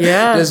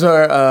 Yeah. Just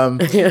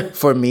more,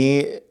 for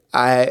me,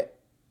 I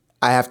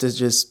have to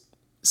just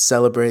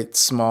celebrate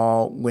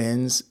small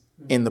wins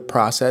in the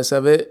process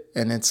of it,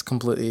 and it's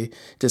completely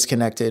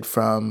disconnected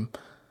from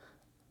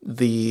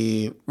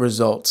the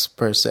results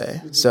per se.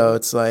 So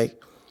it's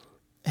like,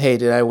 hey,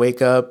 did I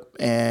wake up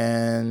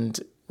and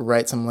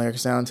write some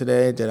lyrics down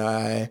today? Did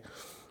I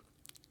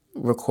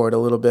record a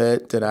little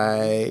bit? Did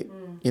I,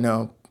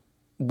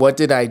 what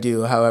did I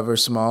do, however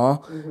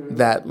small,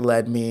 that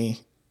led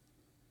me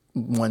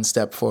one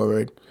step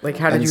forward? Like,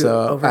 how did you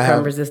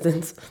overcome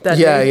resistance?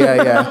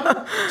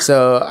 Yeah.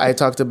 So I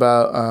talked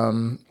about,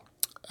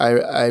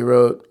 I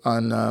wrote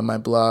on my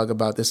blog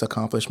about this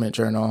accomplishment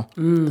journal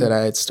that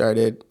I had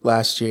started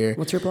last year.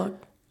 What's your blog?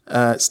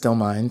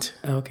 Stillmind.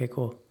 Oh, okay,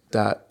 cool.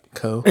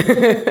 .co.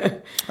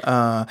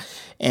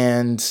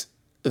 And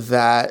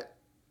that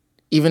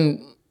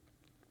even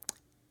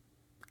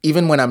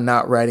when I'm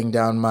not writing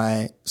down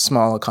my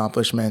small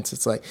accomplishments,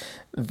 it's like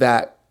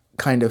that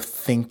kind of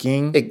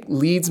thinking, it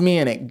leads me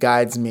and it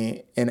guides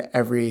me in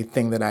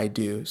everything that I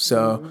do.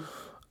 So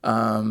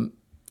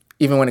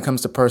even when it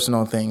comes to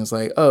personal things,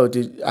 like, oh,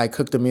 I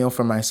cooked a meal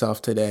for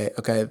myself today.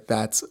 Okay,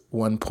 that's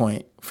 1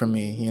 point for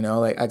me.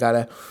 Like I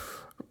gotta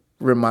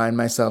remind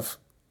myself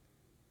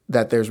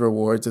that there's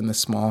rewards in the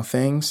small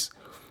things,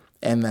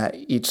 and that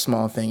each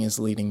small thing is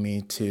leading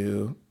me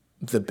to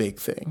the big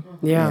thing.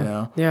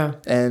 Yeah. Yeah.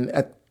 And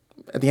at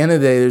the end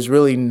of the day, there's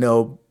really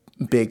no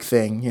big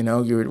thing.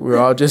 We're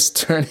all just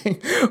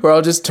turning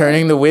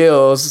the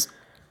wheels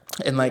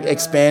and like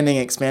expanding.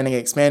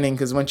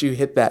 Because once you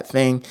hit that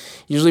thing,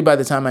 usually by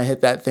the time I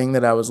hit that thing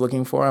that I was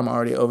looking for, I'm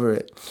already over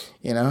it,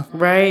 you know?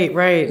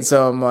 Right.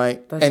 So I'm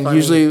like, That's and funny.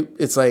 usually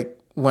it's like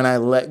when I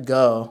let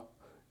go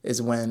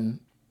is when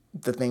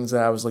the things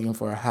that I was looking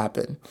for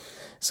happen.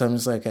 So I'm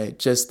just like, okay,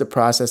 just the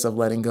process of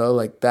letting go,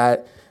 like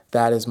that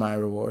is my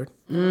reward.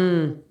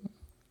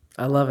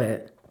 I love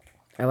it.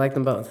 I like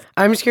them both.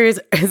 I'm just curious,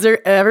 has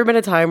there ever been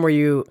a time where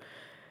you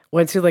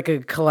went to like a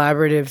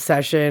collaborative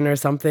session or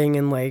something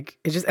and like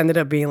it just ended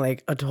up being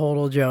like a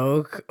total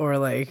joke, or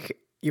like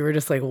you were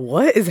just like,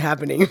 what is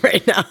happening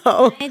right now?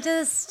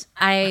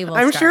 I will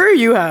I'm start. sure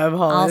you have,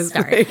 I'll Hollis.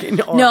 start. Like,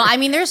 in awe. No, I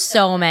mean, there's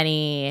so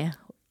many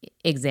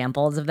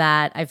examples of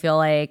that. I feel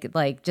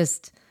like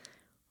just,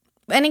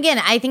 and again,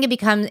 I think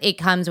it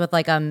comes with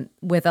like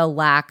with a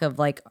lack of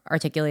like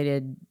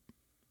articulated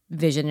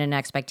vision and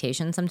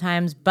expectation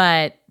sometimes.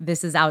 But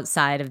this is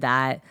outside of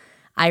that.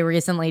 I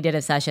recently did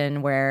a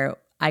session where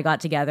I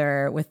got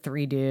together with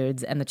 3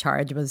 dudes, and the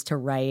charge was to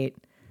write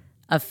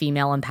a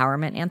female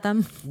empowerment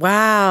anthem.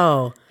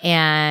 Wow.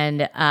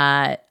 And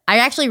I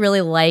actually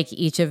really like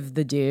each of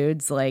the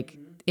dudes, like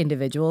Mm-hmm.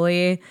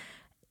 individually.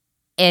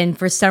 And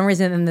for some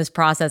reason in this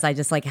process, I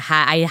just like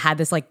I had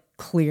this like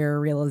clear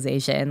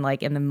realization,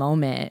 like in the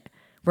moment,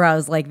 where I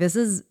was like,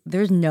 there's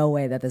no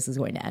way that this is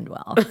going to end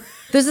well.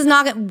 This is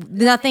not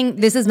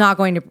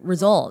going to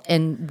result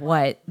in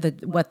what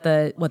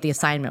the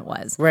assignment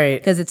was. Right.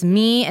 Because it's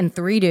me and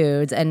 3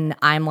 dudes, and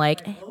I'm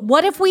like,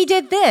 what if we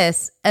did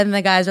this? And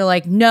the guys are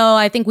like, no,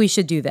 I think we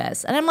should do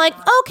this. And I'm like,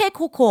 okay,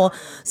 cool.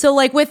 So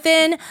like that's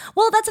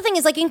the thing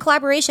is like in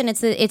collaboration,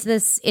 it's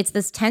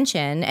this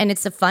tension, and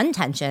it's a fun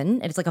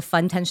tension. And it's like a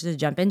fun tension to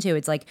jump into.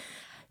 It's like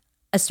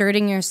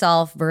asserting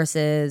yourself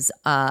versus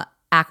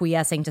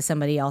acquiescing to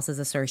somebody else's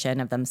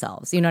assertion of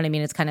themselves. You know what I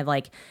mean? It's kind of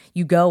like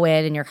you go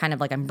in and you're kind of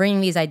like, I'm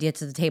bringing these ideas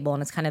to the table,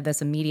 and it's kind of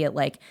this immediate,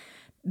 like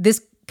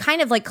this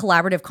kind of like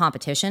collaborative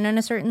competition in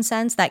a certain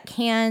sense that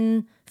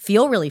can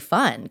feel really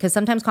fun, because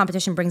sometimes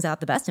competition brings out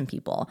the best in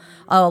people.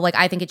 Oh, like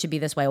I think it should be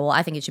this way. Well,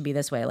 I think it should be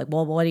this way. Like,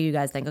 well, what do you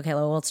guys think? Okay,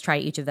 well, let's try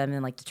each of them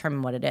and like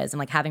determine what it is. And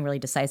like having really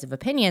decisive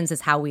opinions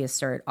is how we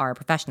assert our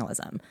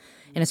professionalism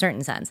in a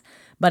certain sense.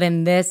 But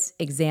in this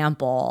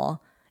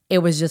example, it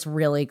was just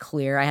really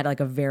clear. I had like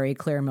a very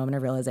clear moment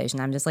of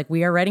realization. I'm just like,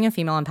 we are writing a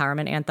female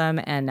empowerment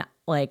anthem, and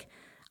like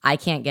I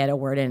can't get a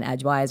word in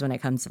edgewise when it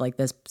comes to like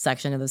this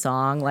section of the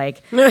song.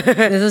 Like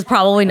this is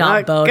probably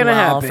not bode gonna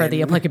well for happen.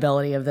 the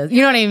applicability of this.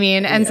 You know what I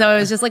mean? And so it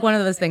was just like one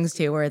of those things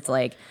too, where it's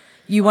like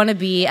you want to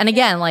be, and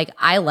again, like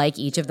I like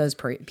each of those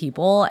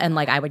people, and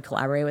like I would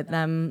collaborate with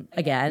them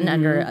again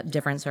under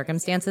different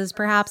circumstances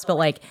perhaps, but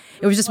like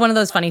it was just one of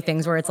those funny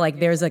things where it's like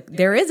there is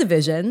a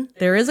vision,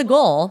 there is a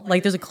goal,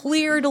 like there's a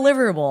clear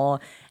deliverable,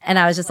 and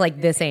I was just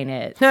like, this ain't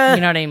it. You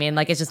know what I mean?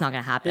 Like it's just not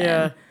gonna happen.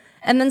 Yeah.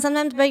 And then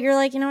sometimes, but you're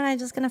like, you know what, I'm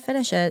just gonna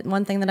finish it.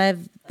 One thing that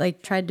I've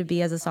like tried to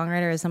be as a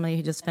songwriter is somebody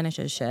who just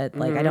finishes shit.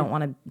 Like I don't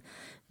want to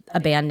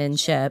abandon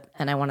ship,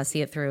 and I want to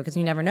see it through, because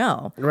you never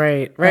know.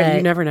 Right. But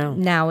You never know.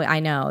 Now I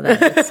know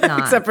that it's not.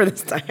 Except for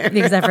this time.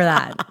 Except for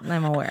that,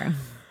 I'm aware.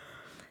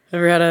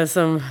 Ever had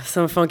some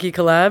funky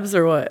collabs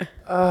or what?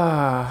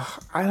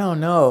 I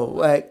don't know.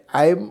 Like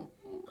I'm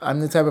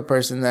the type of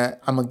person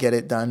that I'm a get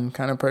it done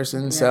kind of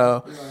person.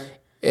 So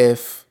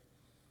if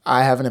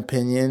I have an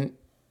opinion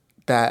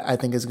that I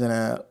think is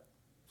gonna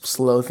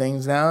slow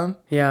things down,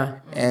 Yeah.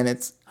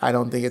 and I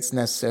don't think it's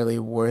necessarily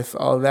worth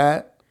all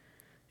that.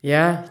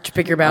 Yeah. Did you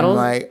pick your I'm battles?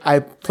 like, I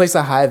place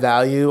a high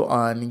value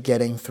on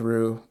getting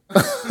through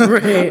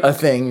Right. a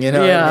thing, you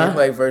know what I Yeah. mean?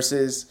 Like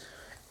versus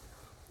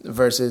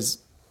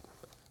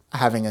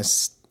having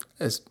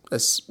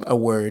a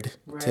word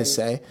to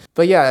say.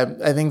 But yeah,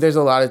 I think there's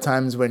a lot of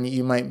times when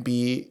you might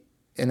be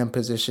in a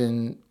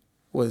position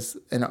with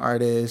an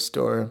artist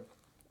or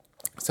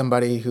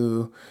somebody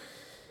who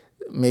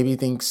maybe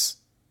thinks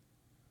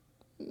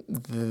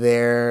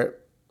their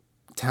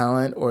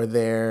talent or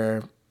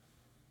their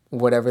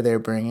whatever they're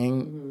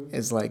bringing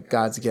is like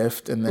God's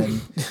gift, and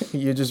then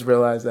you just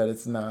realize that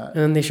it's not. And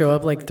then they show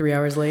up like 3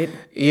 hours late.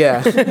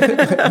 Yeah.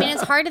 I mean,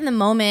 it's hard in the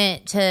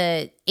moment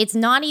it's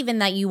not even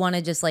that you want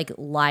to just like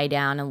lie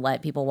down and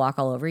let people walk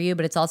all over you,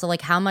 but it's also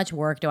like, how much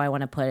work do I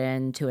want to put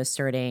into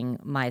asserting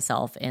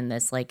myself in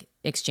this like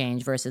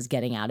exchange versus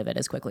getting out of it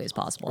as quickly as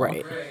possible.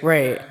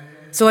 Right.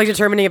 So like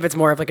determining if it's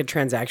more of like a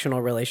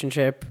transactional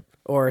relationship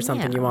or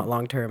something Yeah. you want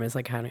long term is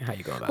like how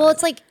you go about Well, it.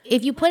 it's like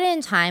if you put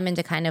in time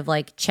into kind of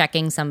like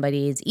checking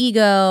somebody's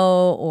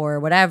ego or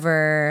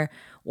whatever,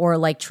 or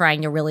like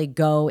trying to really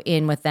go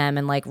in with them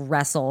and like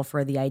wrestle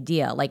for the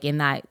idea. Like in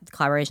that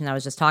collaboration I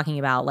was just talking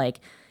about, like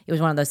it was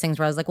one of those things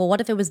where I was like, well,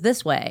 what if it was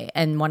this way?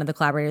 And one of the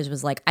collaborators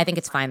was like, I think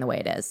it's fine the way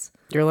it is.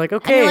 You're like,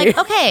 And okay. you're like,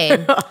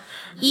 okay.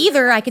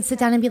 Either I could sit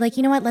down and be like,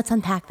 you know what, let's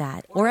unpack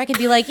that. Or I could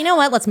be like, you know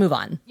what, let's move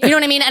on. You know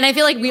what I mean? And I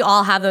feel like we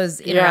all have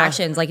those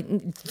interactions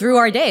like through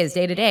our days,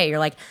 day to day. You're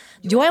like,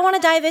 do I want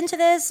to dive into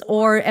this?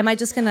 Or am I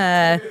just going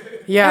to,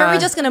 or are we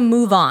just going to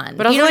move on?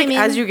 But also, you know like, what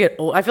I mean? as you get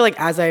old, I feel like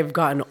as I've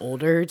gotten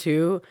older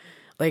too,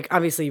 like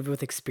obviously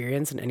with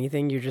experience and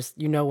anything,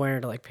 you know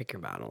where to like pick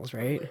your battles,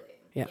 right?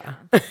 Yeah.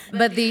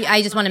 But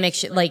I just want to make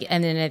sure, like,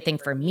 and then I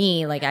think for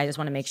me, like, I just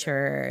want to make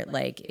sure,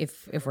 like,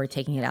 if we're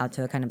taking it out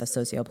to kind of a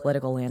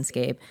socio-political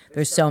landscape,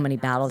 there's so many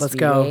battles to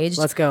be waged.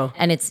 Let's go.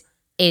 And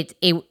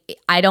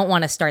I don't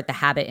want to start the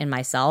habit in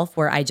myself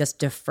where I just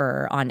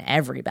defer on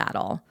every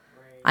battle.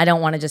 I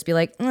don't want to just be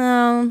like,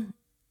 no,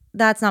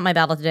 that's not my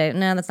battle today.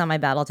 No, that's not my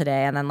battle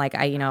today. And then like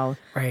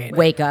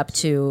wake up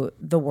to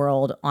the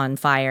world on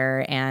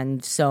fire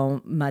and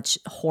so much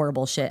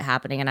horrible shit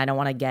happening. And I don't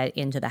want to get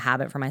into the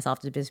habit for myself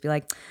to just be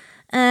like,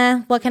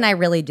 what can I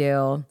really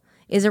do?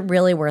 Is it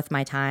really worth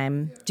my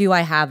time? Do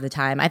I have the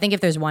time? I think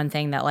if there's one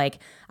thing that like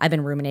I've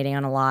been ruminating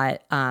on a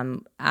lot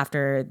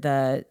after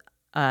the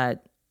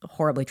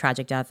horribly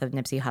tragic death of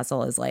Nipsey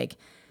Hussle is like,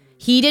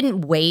 he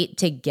didn't wait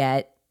to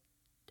get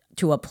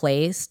to a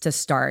place to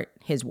start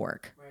his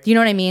work. Do you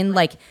know what I mean?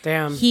 Like,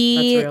 damn,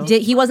 he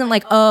wasn't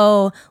like,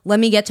 oh, let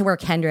me get to where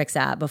Kendrick's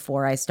at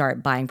before I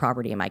start buying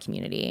property in my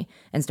community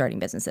and starting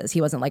businesses. He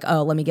wasn't like,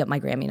 oh, let me get my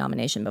Grammy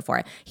nomination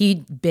before.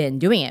 He'd been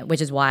doing it, which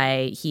is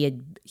why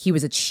he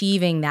was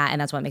achieving that, and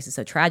that's what makes it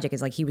so tragic.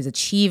 Is like he was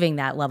achieving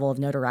that level of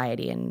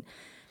notoriety and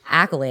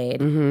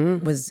accolade.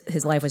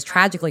 His life was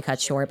tragically cut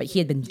short, but he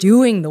had been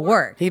doing the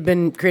work. He'd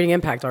been creating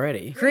impact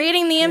already.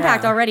 Creating the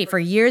impact already for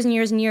years and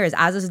years and years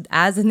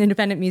as an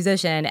independent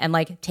musician, and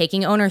like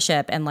taking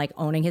ownership and like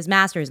owning his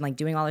masters and like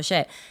doing all this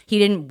shit. He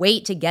didn't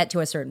wait to get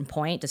to a certain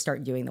point to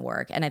start doing the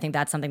work. And I think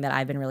that's something that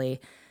I've been really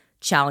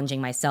challenging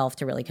myself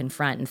to really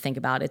confront and think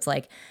about. It's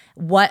like,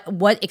 what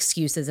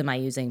excuses am I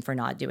using for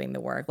not doing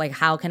the work? Like,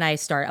 how can I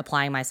start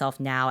applying myself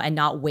now and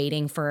not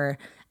waiting for,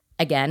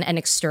 again, an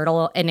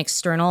external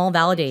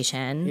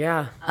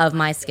validation of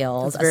my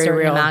skills, a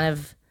certain amount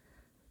of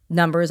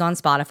numbers on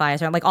Spotify,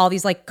 so like all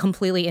these like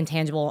completely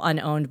intangible,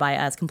 unowned by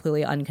us,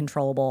 completely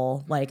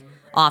uncontrollable, like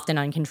often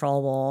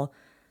uncontrollable,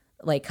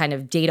 like kind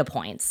of data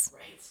points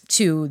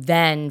to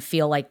then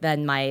feel like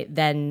then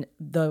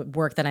the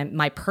work that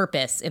my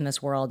purpose in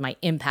this world, my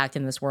impact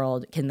in this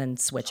world can then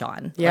switch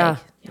on. Yeah.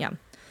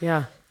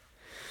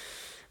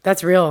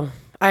 That's real.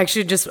 I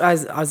actually just,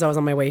 as I was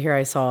on my way here,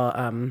 I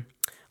saw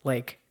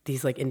like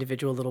these like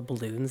individual little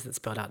balloons that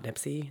spelled out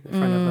Nipsey in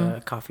front of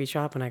a coffee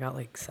shop, and I got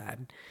like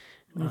sad.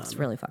 It's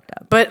really fucked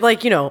up. But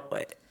like, you know,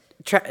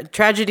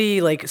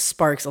 tragedy like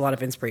sparks a lot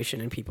of inspiration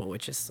in people,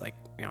 which is like,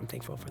 you know, I'm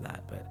thankful for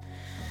that. But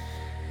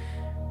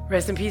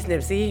rest in peace,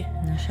 Nipsey.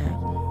 No shit.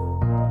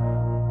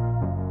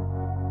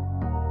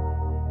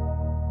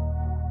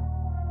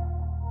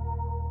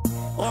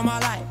 All my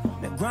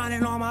life, been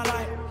grinding all my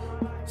life.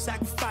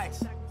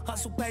 Sacrifice,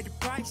 hustle, pay the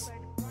price.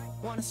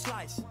 Want a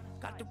slice,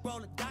 got to roll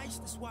the dice.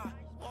 That's why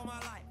all my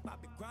life, I've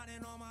been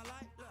grinding all my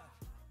life.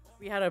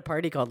 We had a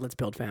party called Let's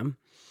Build Fam.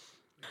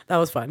 That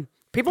was fun.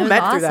 People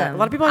met through that. A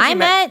lot of people. I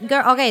met.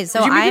 Okay, so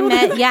I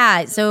met.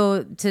 Yeah.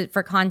 So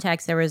for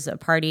context, there was a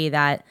party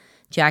that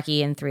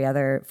Jackie and 3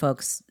 other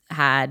folks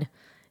had.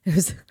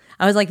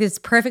 I was like, this is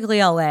perfectly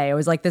LA. It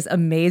was like this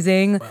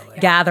amazing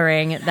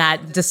gathering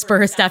that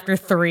dispersed after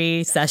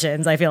 3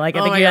 sessions. I feel like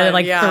I think you had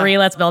like 3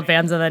 Let's Build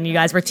Fams, and then you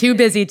guys were too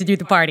busy to do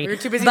the party. We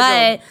were too busy.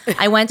 But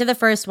I went to the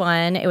first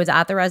one. It was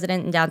at the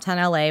Resident in downtown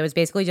LA. It was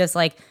basically just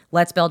like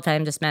Let's Build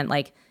Fam. Just meant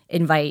like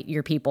invite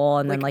your people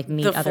and then like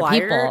meet other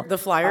people. The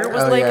flyer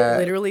was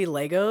literally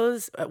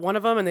Legos, one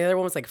of them, and the other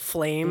one was like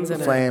flames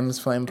and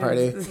flame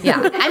party.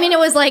 Yeah, I mean it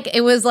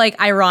was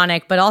like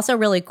ironic, but also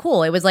really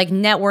cool. It was like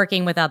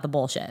networking without the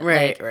bullshit.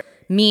 Right.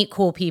 Meet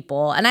cool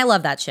people, and I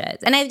love that shit.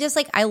 And I just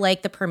like I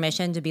like the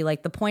permission to be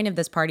like, the point of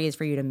this party is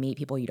for you to meet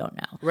people you don't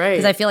know, right?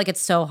 Because I feel like it's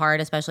so hard,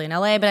 especially in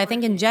LA. But I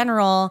think in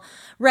general,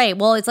 right?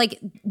 Well, it's like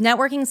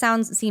networking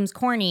seems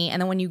corny,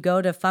 and then when you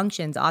go to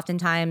functions,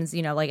 oftentimes,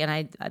 you know, like,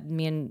 and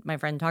me and my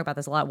friend talk about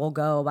this a lot. We'll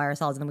go by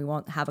ourselves, and then we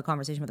won't have a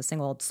conversation with a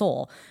single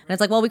soul. And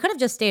it's like, well, we could have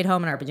just stayed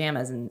home in our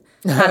pajamas and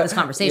had this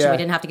conversation. We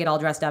didn't have to get all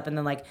dressed up and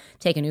then like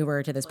take an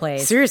Uber to this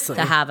place seriously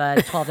to have a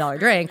 $12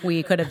 drink.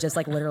 We could have just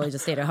like literally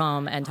just stayed at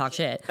home and talk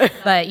shit.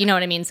 But you know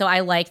what I mean? So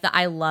I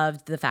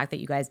loved the fact that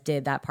you guys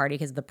did that party,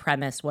 because the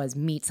premise was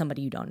meet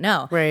somebody you don't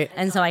know. Right.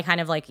 And so I kind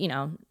of like, you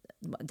know,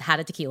 had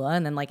a tequila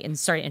and then like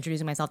started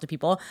introducing myself to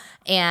people.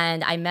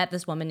 And I met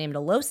this woman named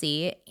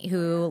Alosi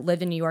who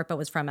lived in New York but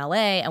was from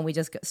LA, and we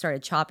just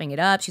started chopping it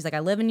up. She's like, I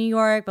live in New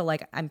York, but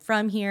like I'm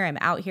from here. I'm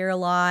out here a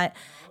lot.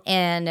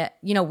 And,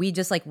 you know, we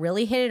just like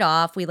really hit it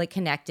off. We like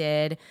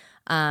connected.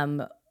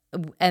 And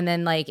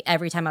then like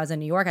every time I was in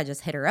New York, I just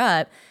hit her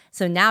up.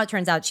 So now it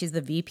turns out she's the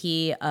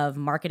VP of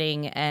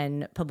marketing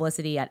and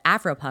publicity at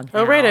Afropunk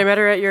now. Oh, right. I met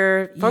her at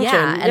your function.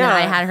 Yeah. And then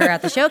I had her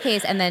at the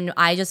showcase. And then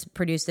I just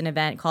produced an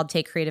event called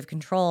Take Creative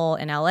Control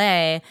in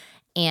LA.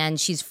 And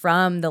she's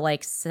from the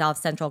like South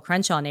Central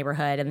Crenshaw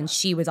neighborhood. And then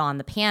she was on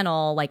the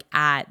panel like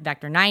at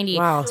Vector 90.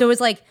 Wow. So it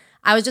was like,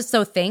 I was just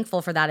so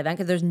thankful for that event,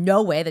 because there's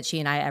no way that she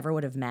and I ever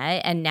would have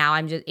met. And now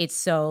it's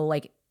so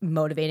like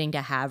motivating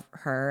to have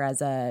her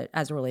as a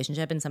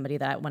relationship, and somebody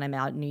that when I'm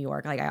out in New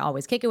York, like I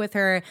always kick it with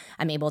her.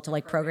 I'm able to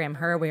like program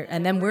her,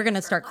 and then we're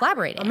gonna start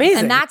collaborating. Amazing.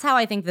 And that's how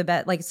I think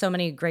like so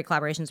many great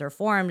collaborations are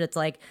formed. It's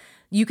like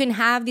you can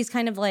have these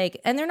kind of like,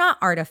 and they're not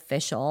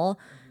artificial,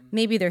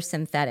 maybe they're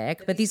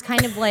synthetic, but these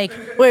kind of like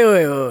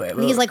Wait.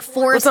 these like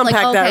forced. Let's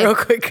unpack like, that okay. real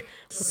quick.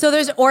 So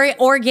there's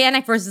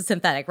organic versus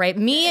synthetic, right?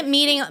 Me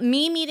meeting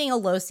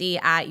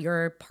Alosi at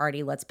your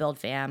party, Let's Build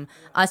Fam,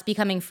 us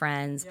becoming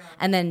friends,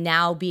 and then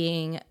now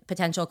being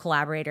potential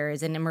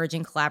collaborators and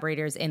emerging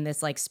collaborators in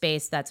this like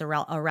space that's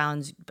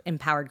around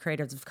empowered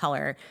creatives of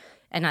color.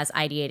 And us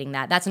ideating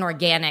that. That's an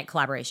organic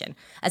collaboration.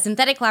 A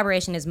synthetic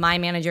collaboration is my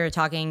manager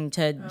talking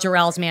to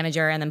Jarrell's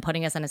manager and then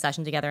putting us in a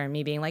session together and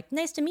me being like,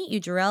 nice to meet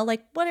you, Jarrell.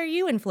 Like, what are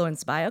you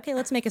influenced by? Okay,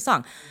 let's make a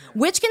song.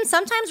 Which can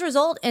sometimes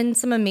result in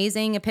some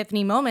amazing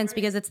epiphany moments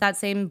because it's that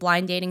same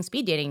blind dating,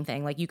 speed dating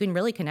thing. Like, you can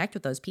really connect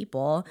with those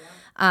people.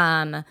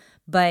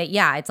 But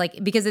yeah, it's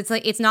like, because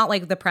it's not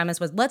like the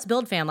premise was let's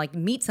build fam, like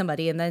meet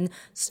somebody and then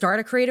start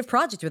a creative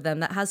project with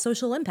them that has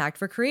social impact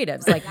for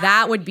creatives. Like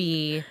that would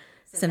be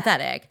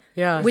synthetic.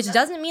 Yeah. Which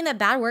doesn't mean that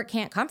bad work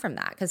can't come from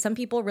that, because some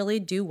people really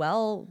do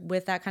well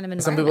with that kind of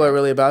environment. Some people are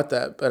really about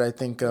that, but I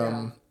think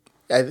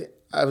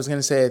I was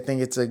gonna say I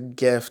think it's a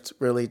gift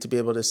really to be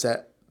able to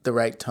set the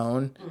right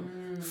tone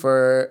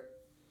for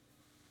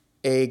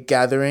a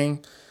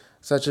gathering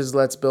such as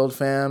Let's Build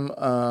Fam,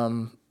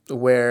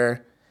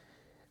 where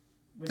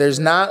there's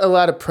not a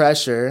lot of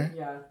pressure.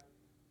 Yeah.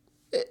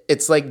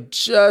 It's like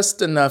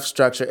just enough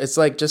structure. It's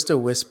like just a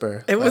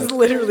whisper. It was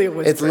literally a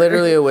whisper. It's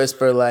literally a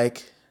whisper,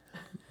 like,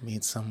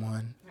 meet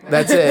someone.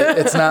 That's it.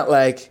 It's not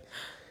like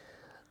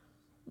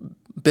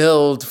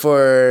build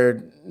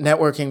for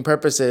networking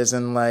purposes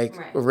and like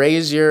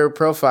raise your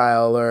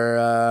profile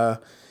or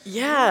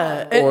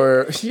and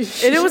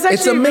it was actually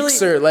it's a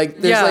mixer. Like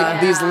there's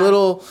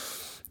like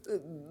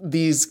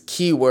these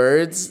key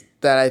words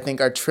that I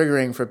think are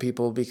triggering for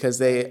people because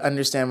they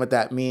understand what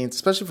that means,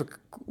 especially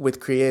with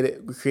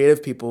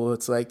creative people.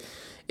 It's like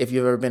if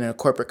you've ever been in a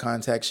corporate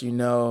context, you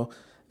know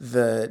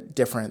the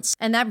difference.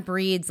 And that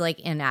breeds like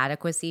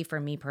inadequacy for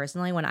me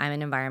personally when I'm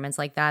in environments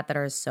like that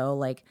are so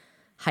like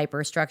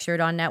hyper structured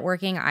on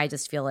networking. I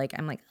just feel like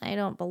I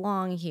don't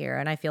belong here.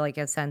 And I feel like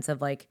a sense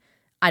of like,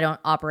 I don't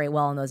operate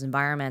well in those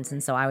environments.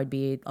 And so I would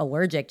be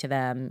allergic to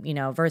them, you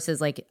know, versus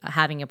like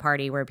having a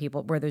party where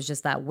there's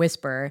just that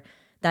whisper,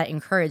 that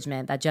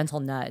encouragement, that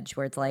gentle nudge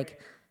where it's like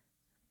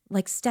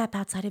step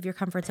outside of your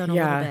comfort zone a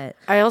little bit.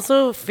 I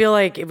also feel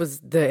like it was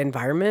the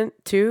environment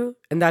too.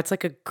 And that's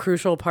like a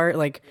crucial part.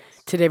 Like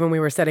today when we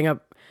were setting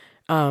up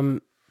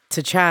to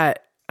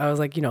chat, I was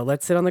like, you know,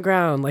 let's sit on the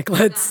ground. Like,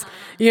 let's,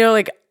 you know,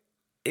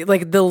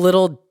 like the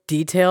little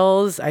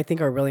details I think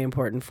are really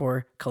important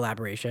for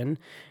collaboration.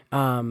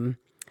 But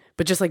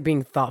just like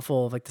being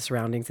thoughtful of like the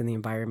surroundings and the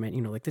environment,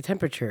 you know, like the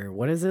temperature,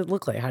 what does it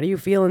look like? How do you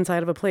feel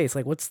inside of a place?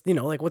 Like what's the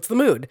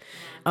mood?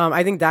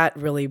 I think that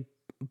really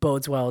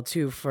bodes well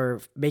too for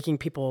making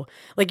people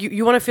like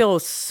you want to feel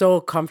so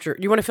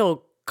comfortable. You want to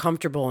feel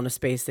comfortable in a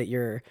space that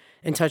you're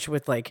in touch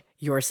with like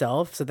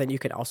yourself, so then you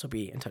could also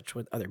be in touch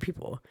with other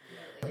people.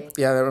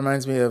 Yeah, that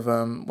reminds me of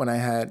when I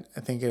had, I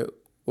think it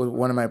was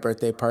one of my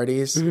birthday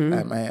parties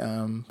at my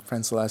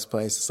friend Celeste's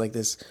place. It's like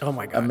this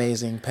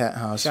amazing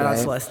penthouse. Shout out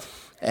Celeste.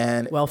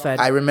 And well fed.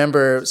 I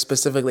remember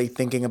specifically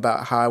thinking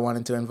about how I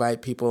wanted to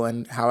invite people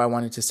and how I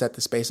wanted to set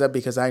the space up,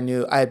 because I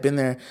knew I had been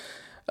there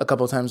a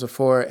couple of times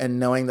before, and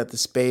knowing that the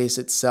space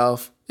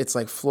itself, it's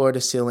like floor to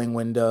ceiling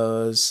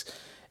windows,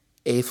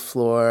 8th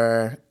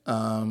floor,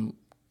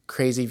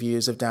 crazy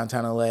views of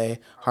downtown LA,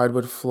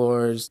 hardwood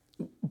floors.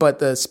 But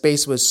the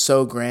space was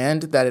so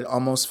grand that it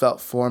almost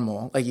felt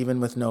formal, like even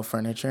with no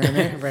furniture in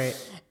it. Right.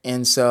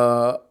 And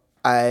so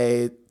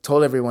I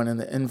told everyone in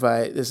the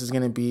invite, this is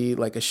going to be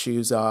like a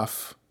shoes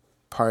off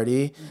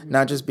party,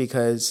 not just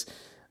because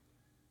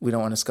we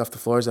don't want to scuff the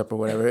floors up or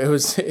whatever.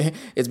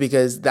 It's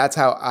because that's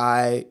how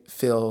I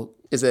feel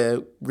is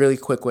a really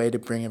quick way to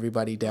bring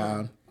everybody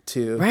down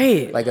to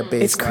like a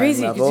baseline it's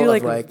crazy. level. You do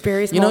of like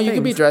very small you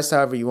can be things. dressed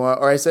however you want.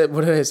 Or I said,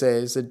 what did I say?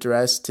 It's a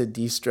dress to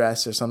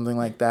de-stress or something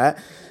like that.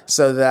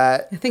 So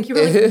that I think you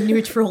were like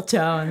neutral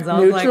tones. I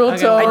was Neutral like,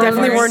 okay, tones. I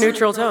definitely wore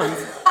neutral tones.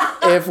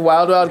 if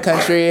Wild Wild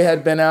Country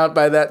had been out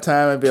by that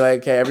time, I'd be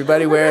like, okay,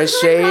 everybody wear a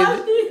shade.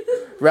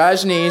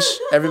 Rajneesh,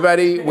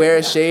 everybody wear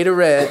a shade of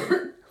red.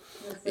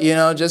 You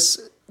know,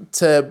 just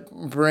to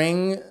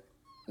bring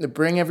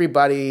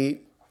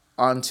everybody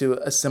onto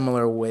a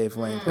similar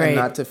wavelength and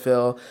not to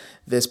feel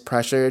this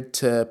pressure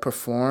to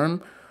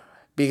perform,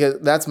 because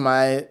that's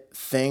my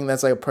thing.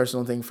 That's like a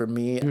personal thing for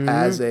me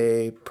as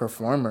a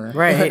performer.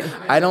 Right.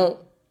 I don't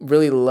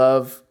really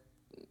love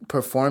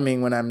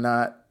performing when I'm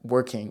not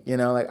working, you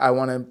know, like I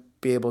want to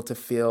be able to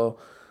feel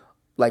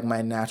like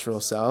my natural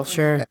self.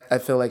 Sure. I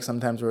feel like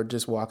sometimes we're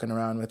just walking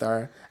around with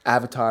our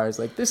avatars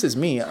like, this is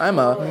me. I'm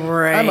a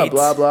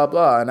blah, blah,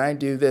 blah. And I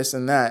do this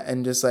and that.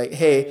 And just like,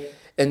 hey,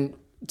 and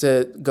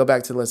to go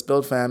back to Let's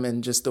Build Fam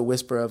and just the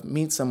whisper of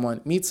meet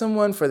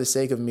someone for the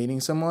sake of meeting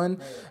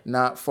someone,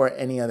 not for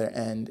any other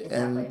end. Exactly.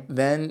 And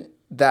then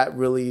that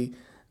really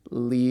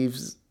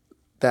leaves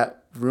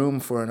that room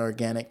for an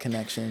organic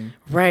connection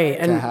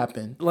to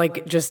happen.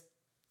 Like just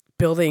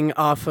building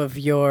off of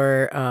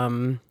your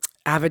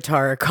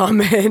avatar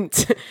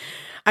comment,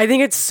 I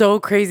think it's so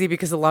crazy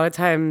because a lot of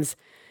times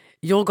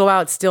you'll go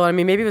out still. I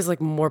mean, maybe it was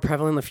like more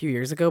prevalent a few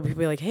years ago. People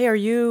be like, hey, are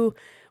you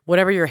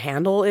whatever your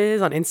handle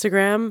is on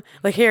Instagram?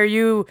 Like, hey, are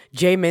you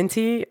Jay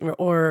Minty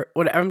or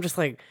whatever? I'm just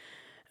like,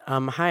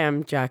 hi,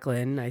 I'm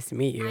Jacqueline. Nice to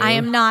meet you. I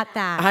am not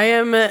that. I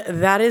am,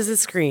 that is a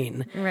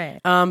screen. Right.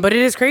 But it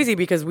is crazy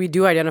because we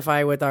do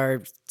identify with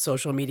our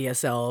social media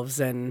selves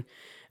and,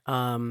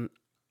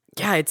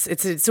 yeah,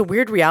 it's a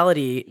weird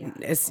reality.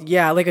 It's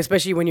like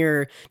especially when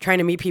you're trying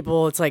to meet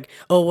people, it's like,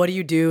 oh, what do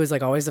you do is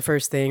like always the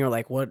first thing, or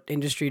like what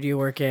industry do you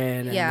work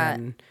in? And Yeah.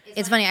 then,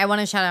 It's funny. I want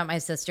to shout out my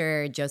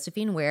sister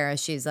Josephine Ware.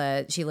 She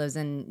lives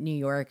in New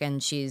York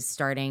and she used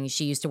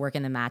to work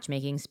in the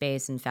matchmaking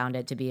space and found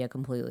it to be a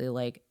completely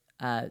like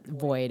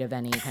void of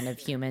any kind of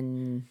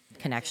human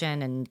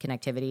connection and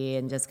connectivity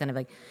and just kind of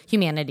like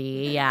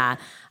humanity. Yeah.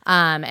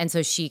 And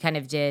so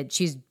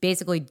she's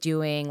basically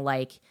doing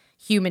like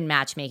human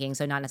matchmaking,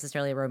 so not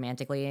necessarily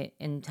romantically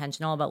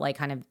intentional, but like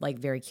kind of like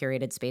very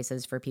curated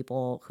spaces for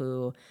people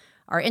who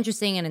are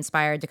interesting and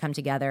inspired to come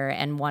together.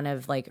 And one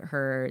of like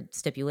her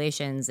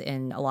stipulations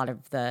in a lot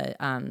of the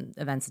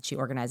events that she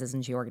organizes,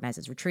 and she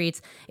organizes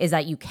retreats, is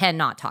that you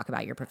cannot talk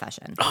about your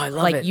profession. Oh, I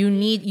love like it. you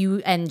need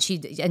you, and she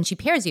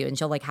pairs you, and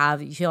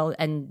she'll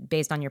and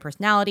based on your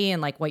personality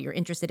and like what you're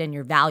interested in,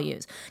 your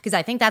values, because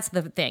I think that's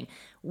the thing.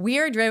 We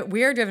are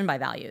driven by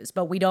values,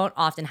 but we don't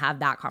often have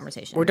that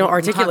conversation. Or don't We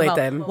talk articulate about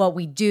them. What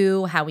we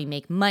do, how we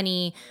make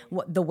money,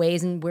 the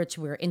ways in which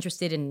we're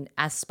interested in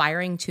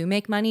aspiring to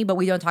make money, but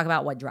we don't talk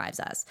about what drives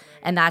us.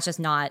 And that's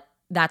not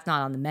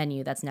on the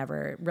menu. That's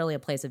never really a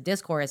place of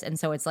discourse. And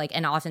so it's like,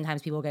 and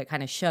oftentimes people get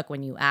kind of shook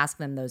when you ask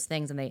them those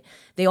things, and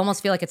they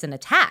almost feel like it's an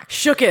attack.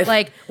 shooketh.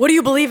 Like, what do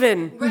you believe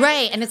in?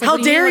 right. And it's like, How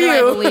what do dare mean,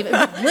 you? what do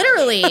I believe?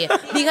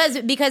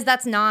 Literally, because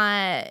that's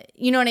not,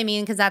 you know what I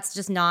mean? Because that's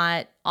just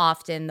not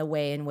often the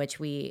way in which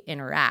we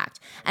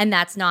interact. And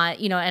that's not,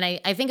 and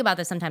I think about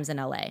this sometimes in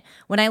LA.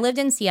 When I lived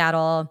in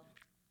Seattle,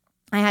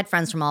 I had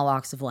friends from all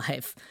walks of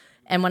life.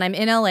 And when I'm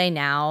in LA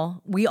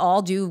now, we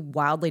all do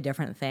wildly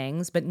different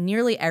things, but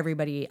nearly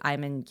everybody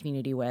I'm in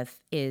community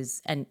with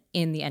is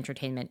in the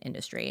entertainment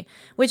industry,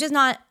 which is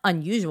not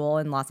unusual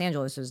in Los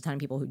Angeles. There's a ton of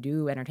people who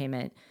do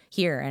entertainment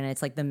here, and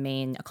it's like the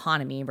main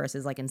economy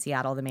versus like in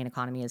Seattle, the main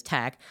economy is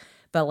tech.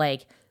 But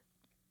like,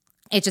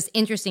 it's just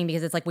interesting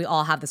because it's like we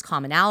all have this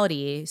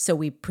commonality, so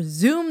we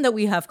presume that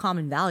we have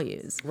common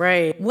values.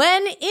 Right.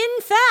 When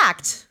in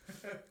fact,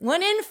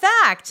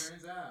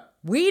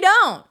 we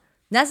don't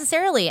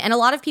necessarily. And a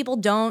lot of people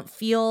don't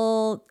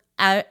feel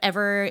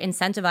ever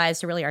incentivized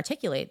to really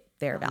articulate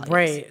their values.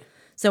 Right.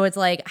 So it's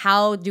like,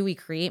 how do we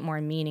create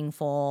more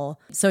meaningful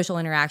social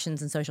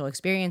interactions and social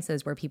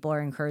experiences where people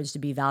are encouraged to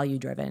be value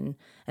driven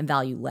and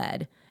value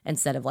led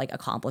instead of like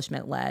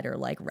accomplishment led or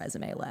like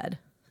resume led?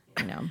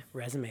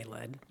 Resume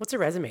led. What's a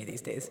resume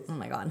these days? Oh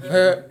my God.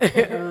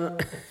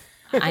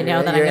 I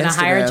know that I'm Your going to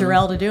hire Instagram-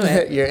 Jarrell to do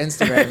it. Your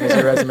Instagram is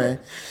your resume.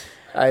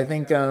 I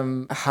think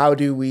how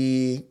do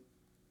we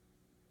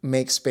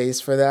make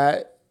space for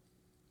that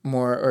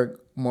more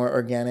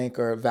organic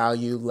or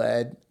value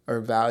led or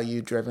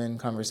value driven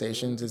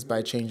conversations is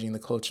by changing the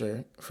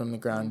culture from the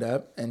ground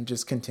up and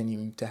just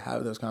continuing to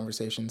have those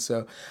conversations.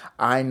 So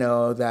I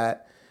know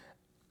that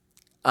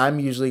I'm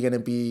usually going to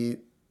be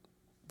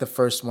the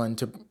first one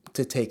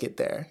to take it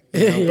there.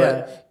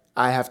 But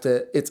I have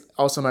to, it's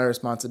also my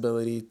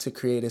responsibility to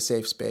create a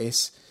safe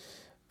space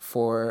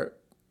for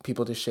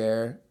people to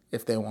share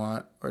if they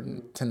want or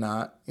to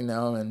not,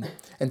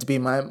 and to be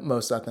my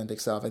most authentic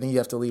self. I think you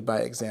have to lead by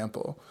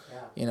example.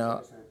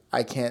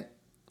 I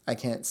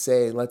can't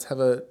say, let's have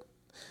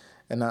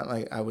and not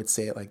like I would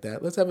say it like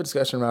that, let's have a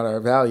discussion about our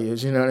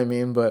values, you know what I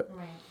mean? But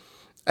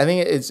I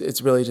think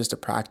it's really just a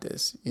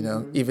practice,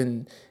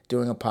 even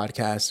doing a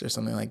podcast or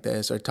something like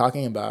this, or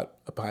talking about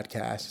a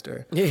podcast,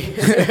 or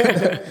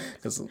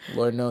because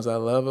Lord knows I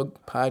love a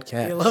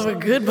podcast. I love a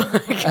good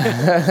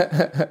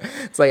podcast.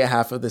 It's like a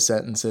half of the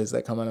sentences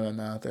that come out of my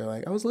mouth. They're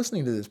like, I was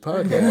listening to this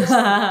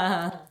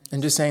podcast.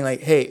 And just saying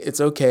like, hey,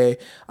 it's okay.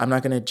 I'm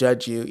not going to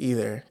judge you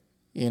either,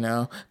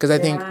 Because I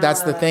think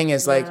that's the thing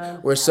is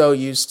like, we're so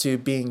used to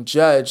being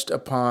judged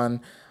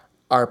upon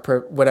our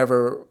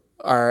whatever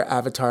our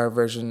avatar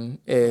version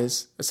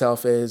is,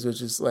 self is,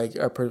 which is like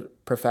our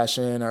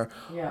profession or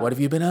what have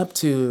you been up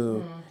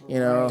to,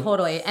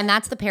 Totally. And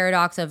that's the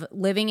paradox of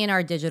living in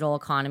our digital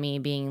economy,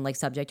 being like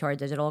subject to our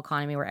digital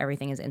economy where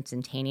everything is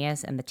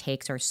instantaneous and the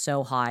takes are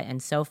so hot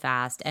and so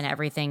fast and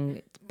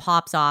everything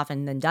pops off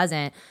and then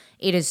doesn't.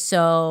 It is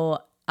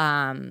so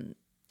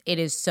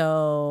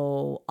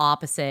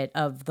opposite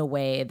of the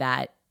way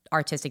that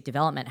artistic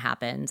development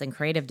happens and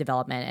creative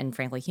development and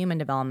frankly human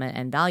development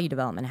and value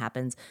development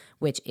happens,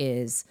 which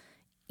is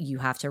you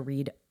have to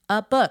read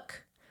a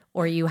book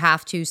or you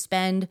have to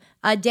spend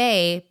a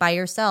day by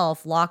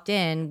yourself locked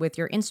in with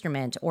your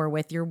instrument or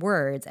with your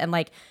words. And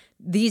like,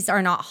 these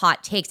are not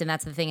hot takes. And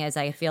that's the thing is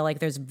I feel like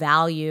there's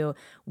value.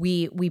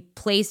 We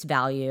place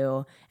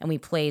value and we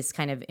place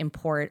kind of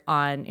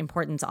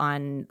importance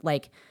on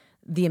like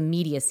the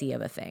immediacy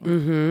of a thing.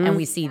 And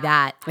we see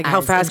that Like, how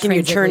as fast can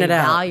you churn it intrinsically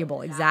out?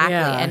 valuable. Exactly.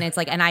 Yeah. And it's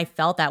like, and I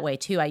felt that way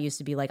too. I used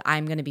to be like,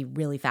 I'm going to be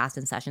really fast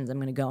in sessions. I'm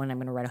going to go and I'm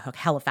going to write a hook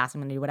hella fast.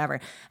 I'm going to do whatever.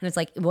 And it's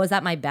like, was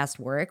that my best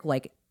work?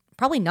 Like,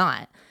 probably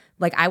not.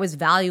 Like, I was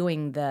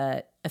valuing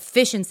the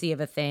efficiency of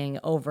a thing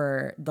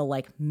over the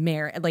like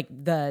merit, like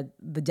the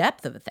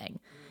depth of a thing,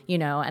 you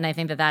know? And I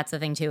think that that's the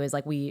thing too, is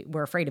like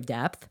we're afraid of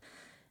depth,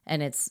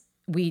 and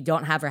we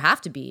don't ever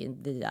have to be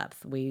in the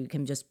depth. We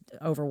can just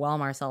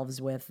overwhelm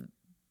ourselves with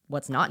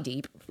what's not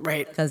deep.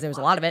 Right. Because there's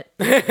a lot of it.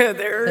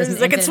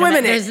 There's I could swim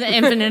in There's it. an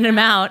infinite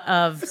amount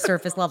of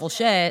surface level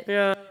shit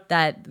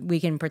that we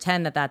can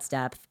pretend that that's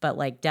depth, but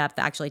like depth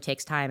actually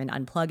takes time and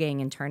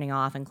unplugging and turning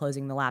off and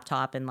closing the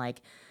laptop and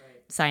like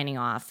signing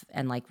off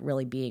and like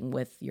really being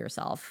with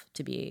yourself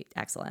to be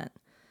excellent.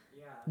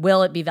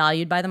 Will it be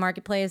valued by the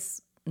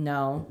marketplace?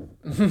 No.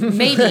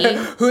 Maybe.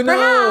 Who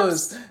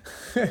knows?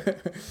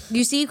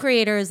 You see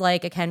creators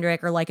like a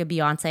Kendrick or like a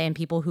Beyonce and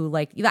people who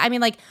like, I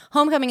mean, like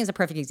Homecoming is a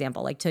perfect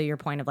example, like to your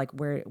point of like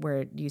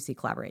where you see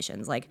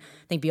collaborations. Like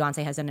I think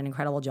Beyonce has done an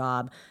incredible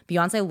job.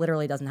 Beyonce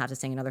literally doesn't have to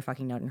sing another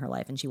fucking note in her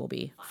life and she will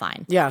be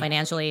fine. Yeah.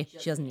 Financially,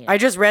 she doesn't need it. I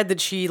just read that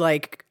she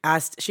like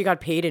she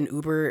got paid in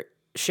Uber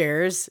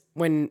shares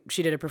when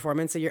she did a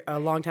performance a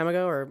long time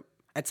ago, or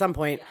at some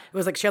point it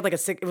was like she had like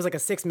it was like a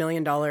 $6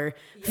 million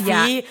fee,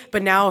 Yeah.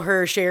 but now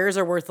her shares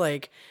are worth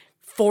like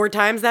 4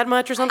 times that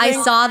much or something. I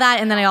saw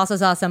that, and then I also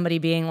saw somebody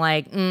being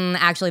like,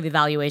 actually, the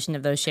valuation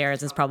of those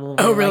shares is probably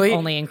really? like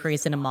only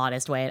increased in a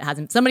modest way. It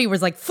hasn't. Somebody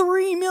was like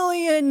 $300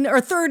 million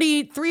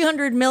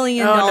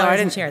I in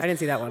didn't. shares. I didn't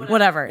see that one.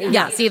 Whatever.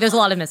 Yeah. See, there's a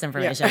lot of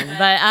misinformation,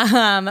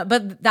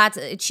 but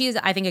she's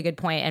I think a good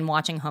point. And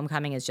watching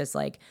Homecoming is just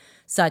like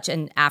such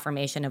an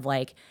affirmation of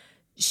like.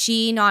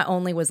 She not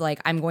only was like,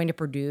 I'm going to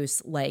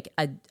produce like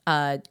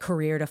a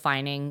career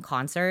defining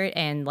concert,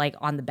 and like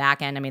on the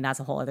back end, I mean, that's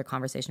a whole other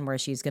conversation where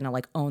she's going to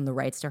like own the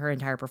rights to her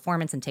entire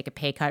performance and take a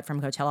pay cut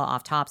from Coachella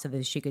off top so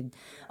that she could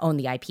own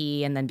the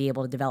IP and then be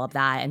able to develop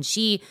that. And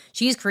she's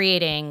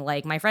creating,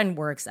 like, my friend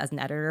works as an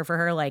editor for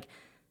her. Like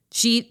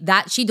she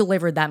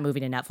delivered that movie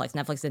to Netflix.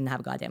 Netflix didn't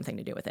have a goddamn thing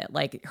to do with it.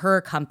 Like her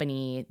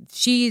company,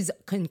 she's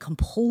in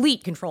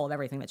complete control of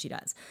everything that she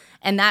does.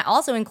 And that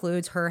also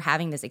includes her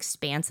having this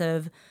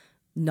expansive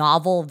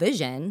novel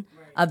vision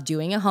of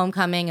doing a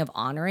homecoming, of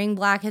honoring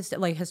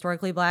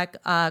historically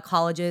black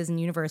colleges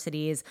and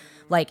universities,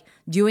 like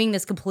doing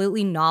this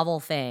completely novel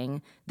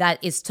thing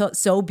that is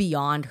so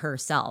beyond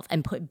herself,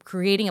 and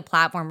creating a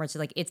platform where it's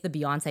like, it's the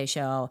Beyonce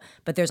show,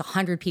 but there's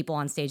 100 people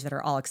on stage that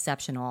are all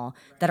exceptional,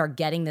 that are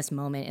getting this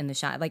moment in the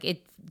shot. Like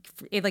it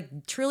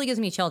like truly gives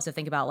me chills to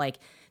think about like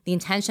the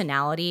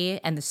intentionality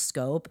and the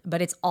scope,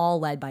 but it's all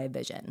led by a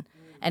vision.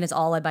 And it's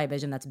all led by a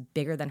vision that's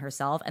bigger than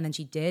herself. And then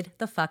she did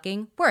the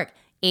fucking work.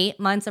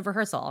 8 months of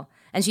rehearsal.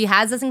 And she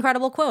has this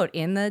incredible quote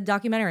in the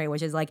documentary,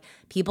 which is like,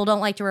 people don't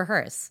like to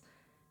rehearse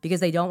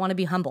because they don't want to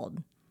be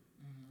humbled.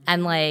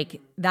 And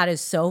like, that is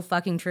so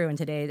fucking true in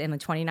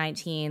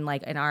 2019,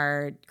 like in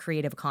our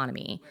creative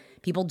economy.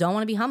 People don't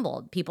want to be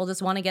humbled. People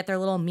just want to get their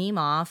little meme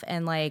off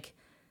and like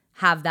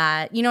have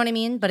that, you know what I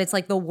mean? But it's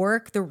like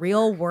the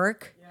real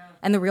work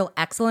and the real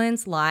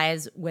excellence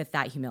lies with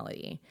that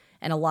humility.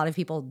 And a lot of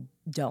people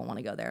don't want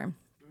to go there.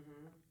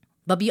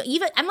 But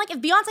I'm like,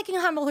 if Beyonce can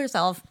humble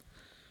herself,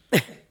 you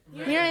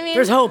know what I mean?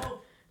 There's hope.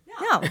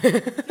 No.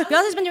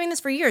 Beyonce's been doing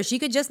this for years. She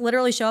could just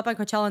literally show up at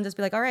Coachella and just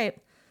be like, all right,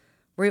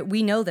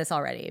 we know this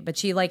already. But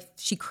she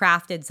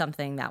crafted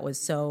something that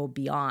was so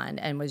beyond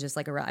and was just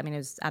like, it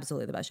was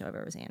absolutely the best show I've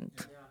ever seen.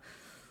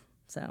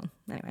 So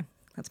anyway,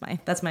 that's my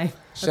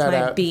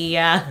B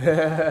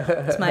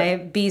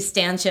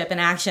stanship in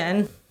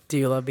action. Do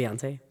you love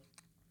Beyonce?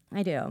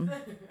 I do.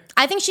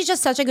 I think she's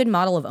just such a good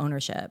model of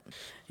ownership.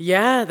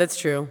 Yeah, that's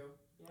true.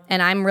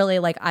 And I'm really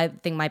like, I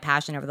think my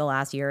passion over the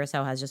last year or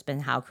so has just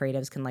been how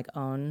creatives can like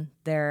own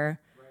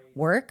their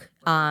work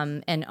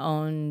and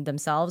own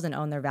themselves and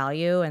own their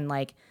value. And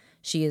like,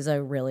 she is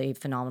a really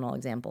phenomenal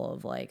example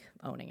of like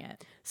owning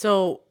it.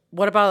 So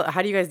what about,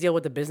 how do you guys deal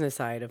with the business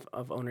side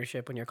of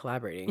ownership when you're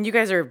collaborating? And you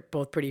guys are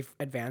both pretty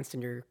advanced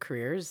in your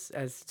careers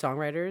as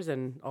songwriters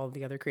and all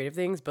the other creative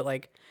things, but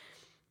like,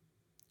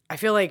 I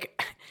feel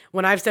like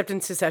when I've stepped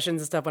into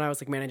sessions and stuff when I was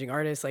like managing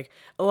artists, like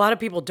a lot of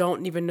people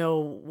don't even know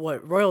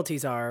what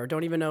royalties are, or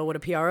don't even know what a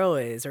PRO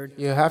is, or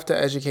You have to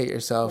educate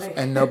yourself,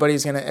 and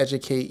nobody's going to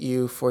educate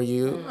you for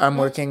you. I'm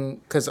working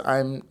because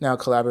I'm now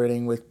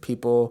collaborating with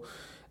people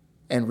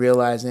and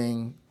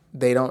realizing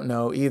they don't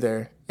know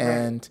either.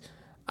 And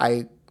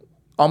I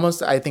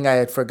think I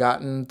had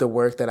forgotten the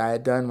work that I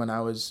had done when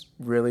I was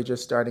really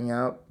just starting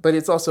out. But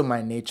it's also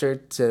my nature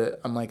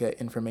I'm like an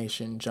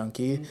information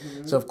junkie.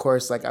 Mm-hmm. So of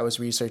course, like I was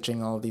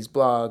researching all of these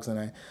blogs, and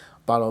I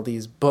bought all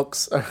these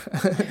books,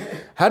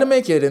 how to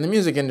make it in the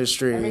music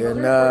industry.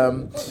 And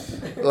but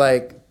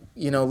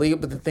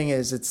the thing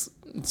is,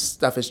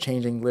 stuff is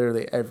changing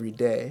literally every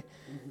day.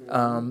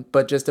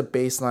 But just a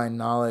baseline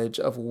knowledge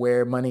of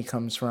where money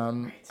comes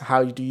from,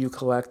 how do you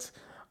collect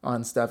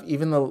on stuff,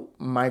 even the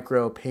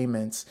micro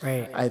payments.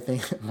 Right. I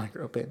think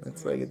micro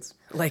payments, like it's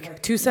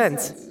like 2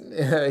 cents.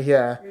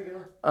 yeah.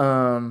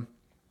 literally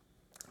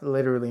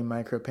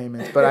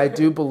micropayments. But I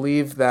do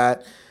believe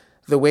that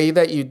the way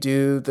that you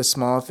do the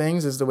small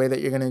things is the way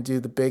that you're going to do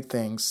the big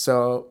things.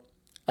 So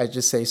I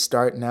just say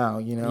start now,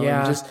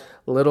 and just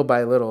little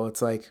by little.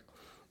 It's like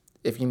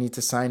if you need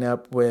to sign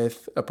up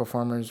with a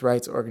performers'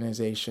 rights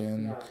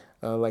organization,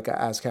 like a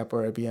ASCAP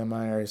or a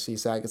BMI or a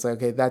CSAC, it's like,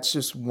 okay, that's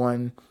just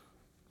one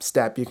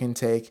step you can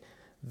take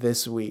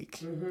this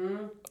week.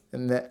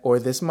 Or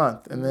this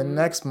month. And then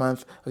next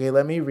month, okay,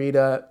 let me read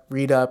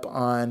up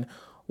on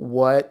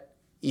what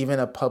even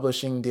a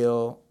publishing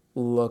deal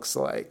looks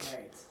like.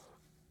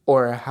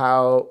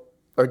 Or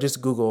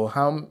just Google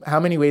how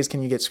many ways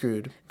can you get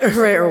screwed?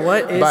 Right, or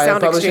what is by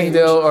sound a publishing exchange?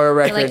 deal or a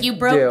record Like you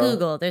broke deal.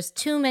 Google. There's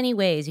too many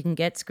ways you can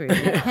get screwed.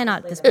 You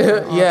cannot disprove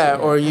it all Yeah, to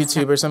you. or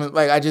YouTube or something.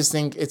 Like I just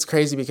think it's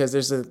crazy because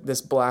there's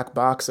this black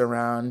box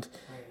around,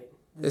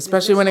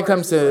 especially when it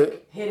comes to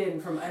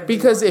hidden from everyone.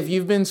 because if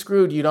you've been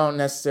screwed, you don't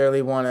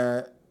necessarily want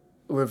to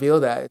reveal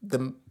that.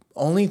 The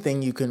only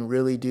thing you can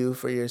really do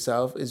for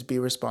yourself is be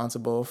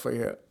responsible for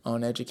your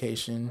own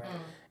education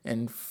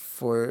and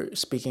for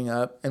speaking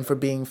up and for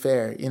being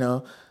fair.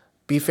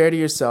 Be fair to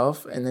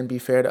yourself and then be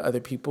fair to other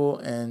people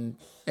and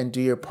do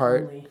your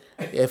part,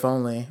 if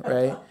only,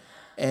 right?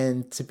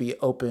 And to be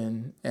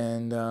open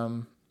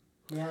and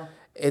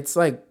it's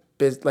like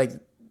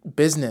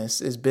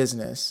business is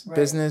business.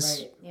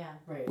 Business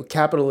with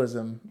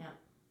capitalism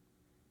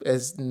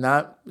has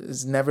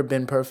never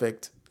been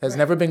perfect. Has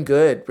never been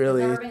good,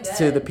 really,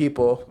 to the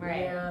people.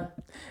 Right.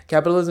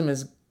 Capitalism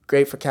is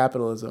great for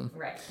capitalism.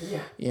 Right.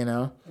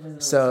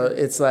 So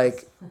it's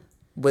like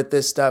with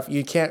this stuff,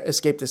 you can't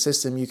escape the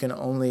system. You can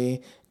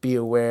only be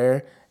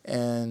aware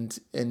and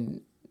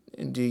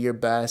do your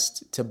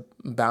best to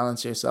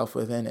balance yourself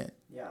within it.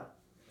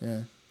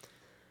 Yeah.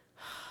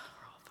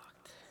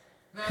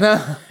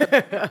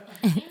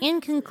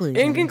 In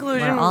conclusion,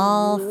 we're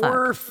all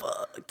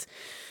fucked.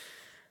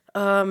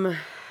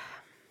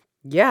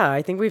 Yeah,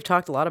 I think we've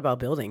talked a lot about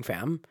building,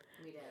 fam.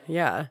 We did.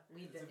 Yeah.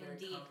 We've been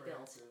indeed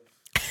built.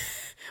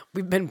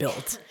 We've been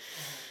built.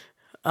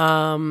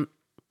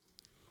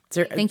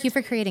 Thank you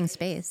for creating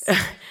space.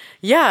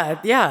 Yeah.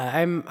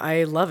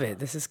 I love it.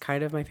 This is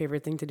kind of my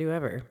favorite thing to do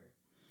ever.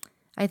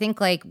 I think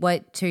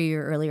what to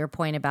your earlier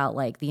point about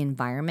the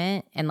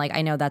environment and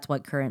I know that's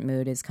what Current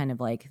Mood is kind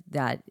of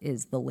that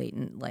is the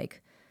latent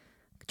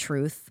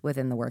truth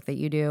within the work that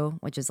you do,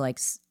 which is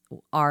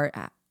our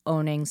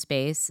owning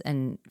space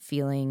and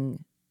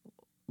feeling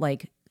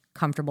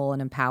comfortable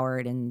and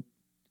empowered and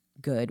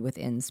good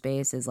within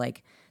space is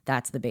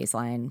that's the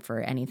baseline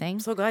for anything. I'm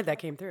so glad that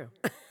came through.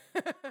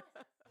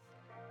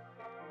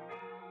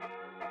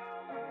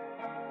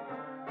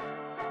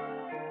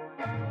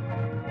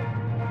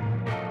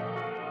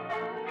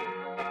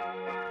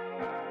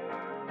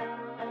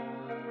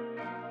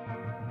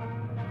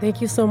 Thank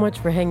you so much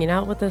for hanging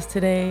out with us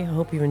today. I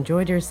hope you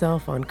enjoyed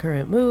yourself on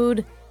Current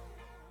Mood.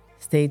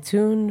 Stay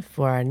tuned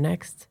for our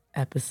next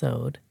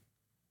episode.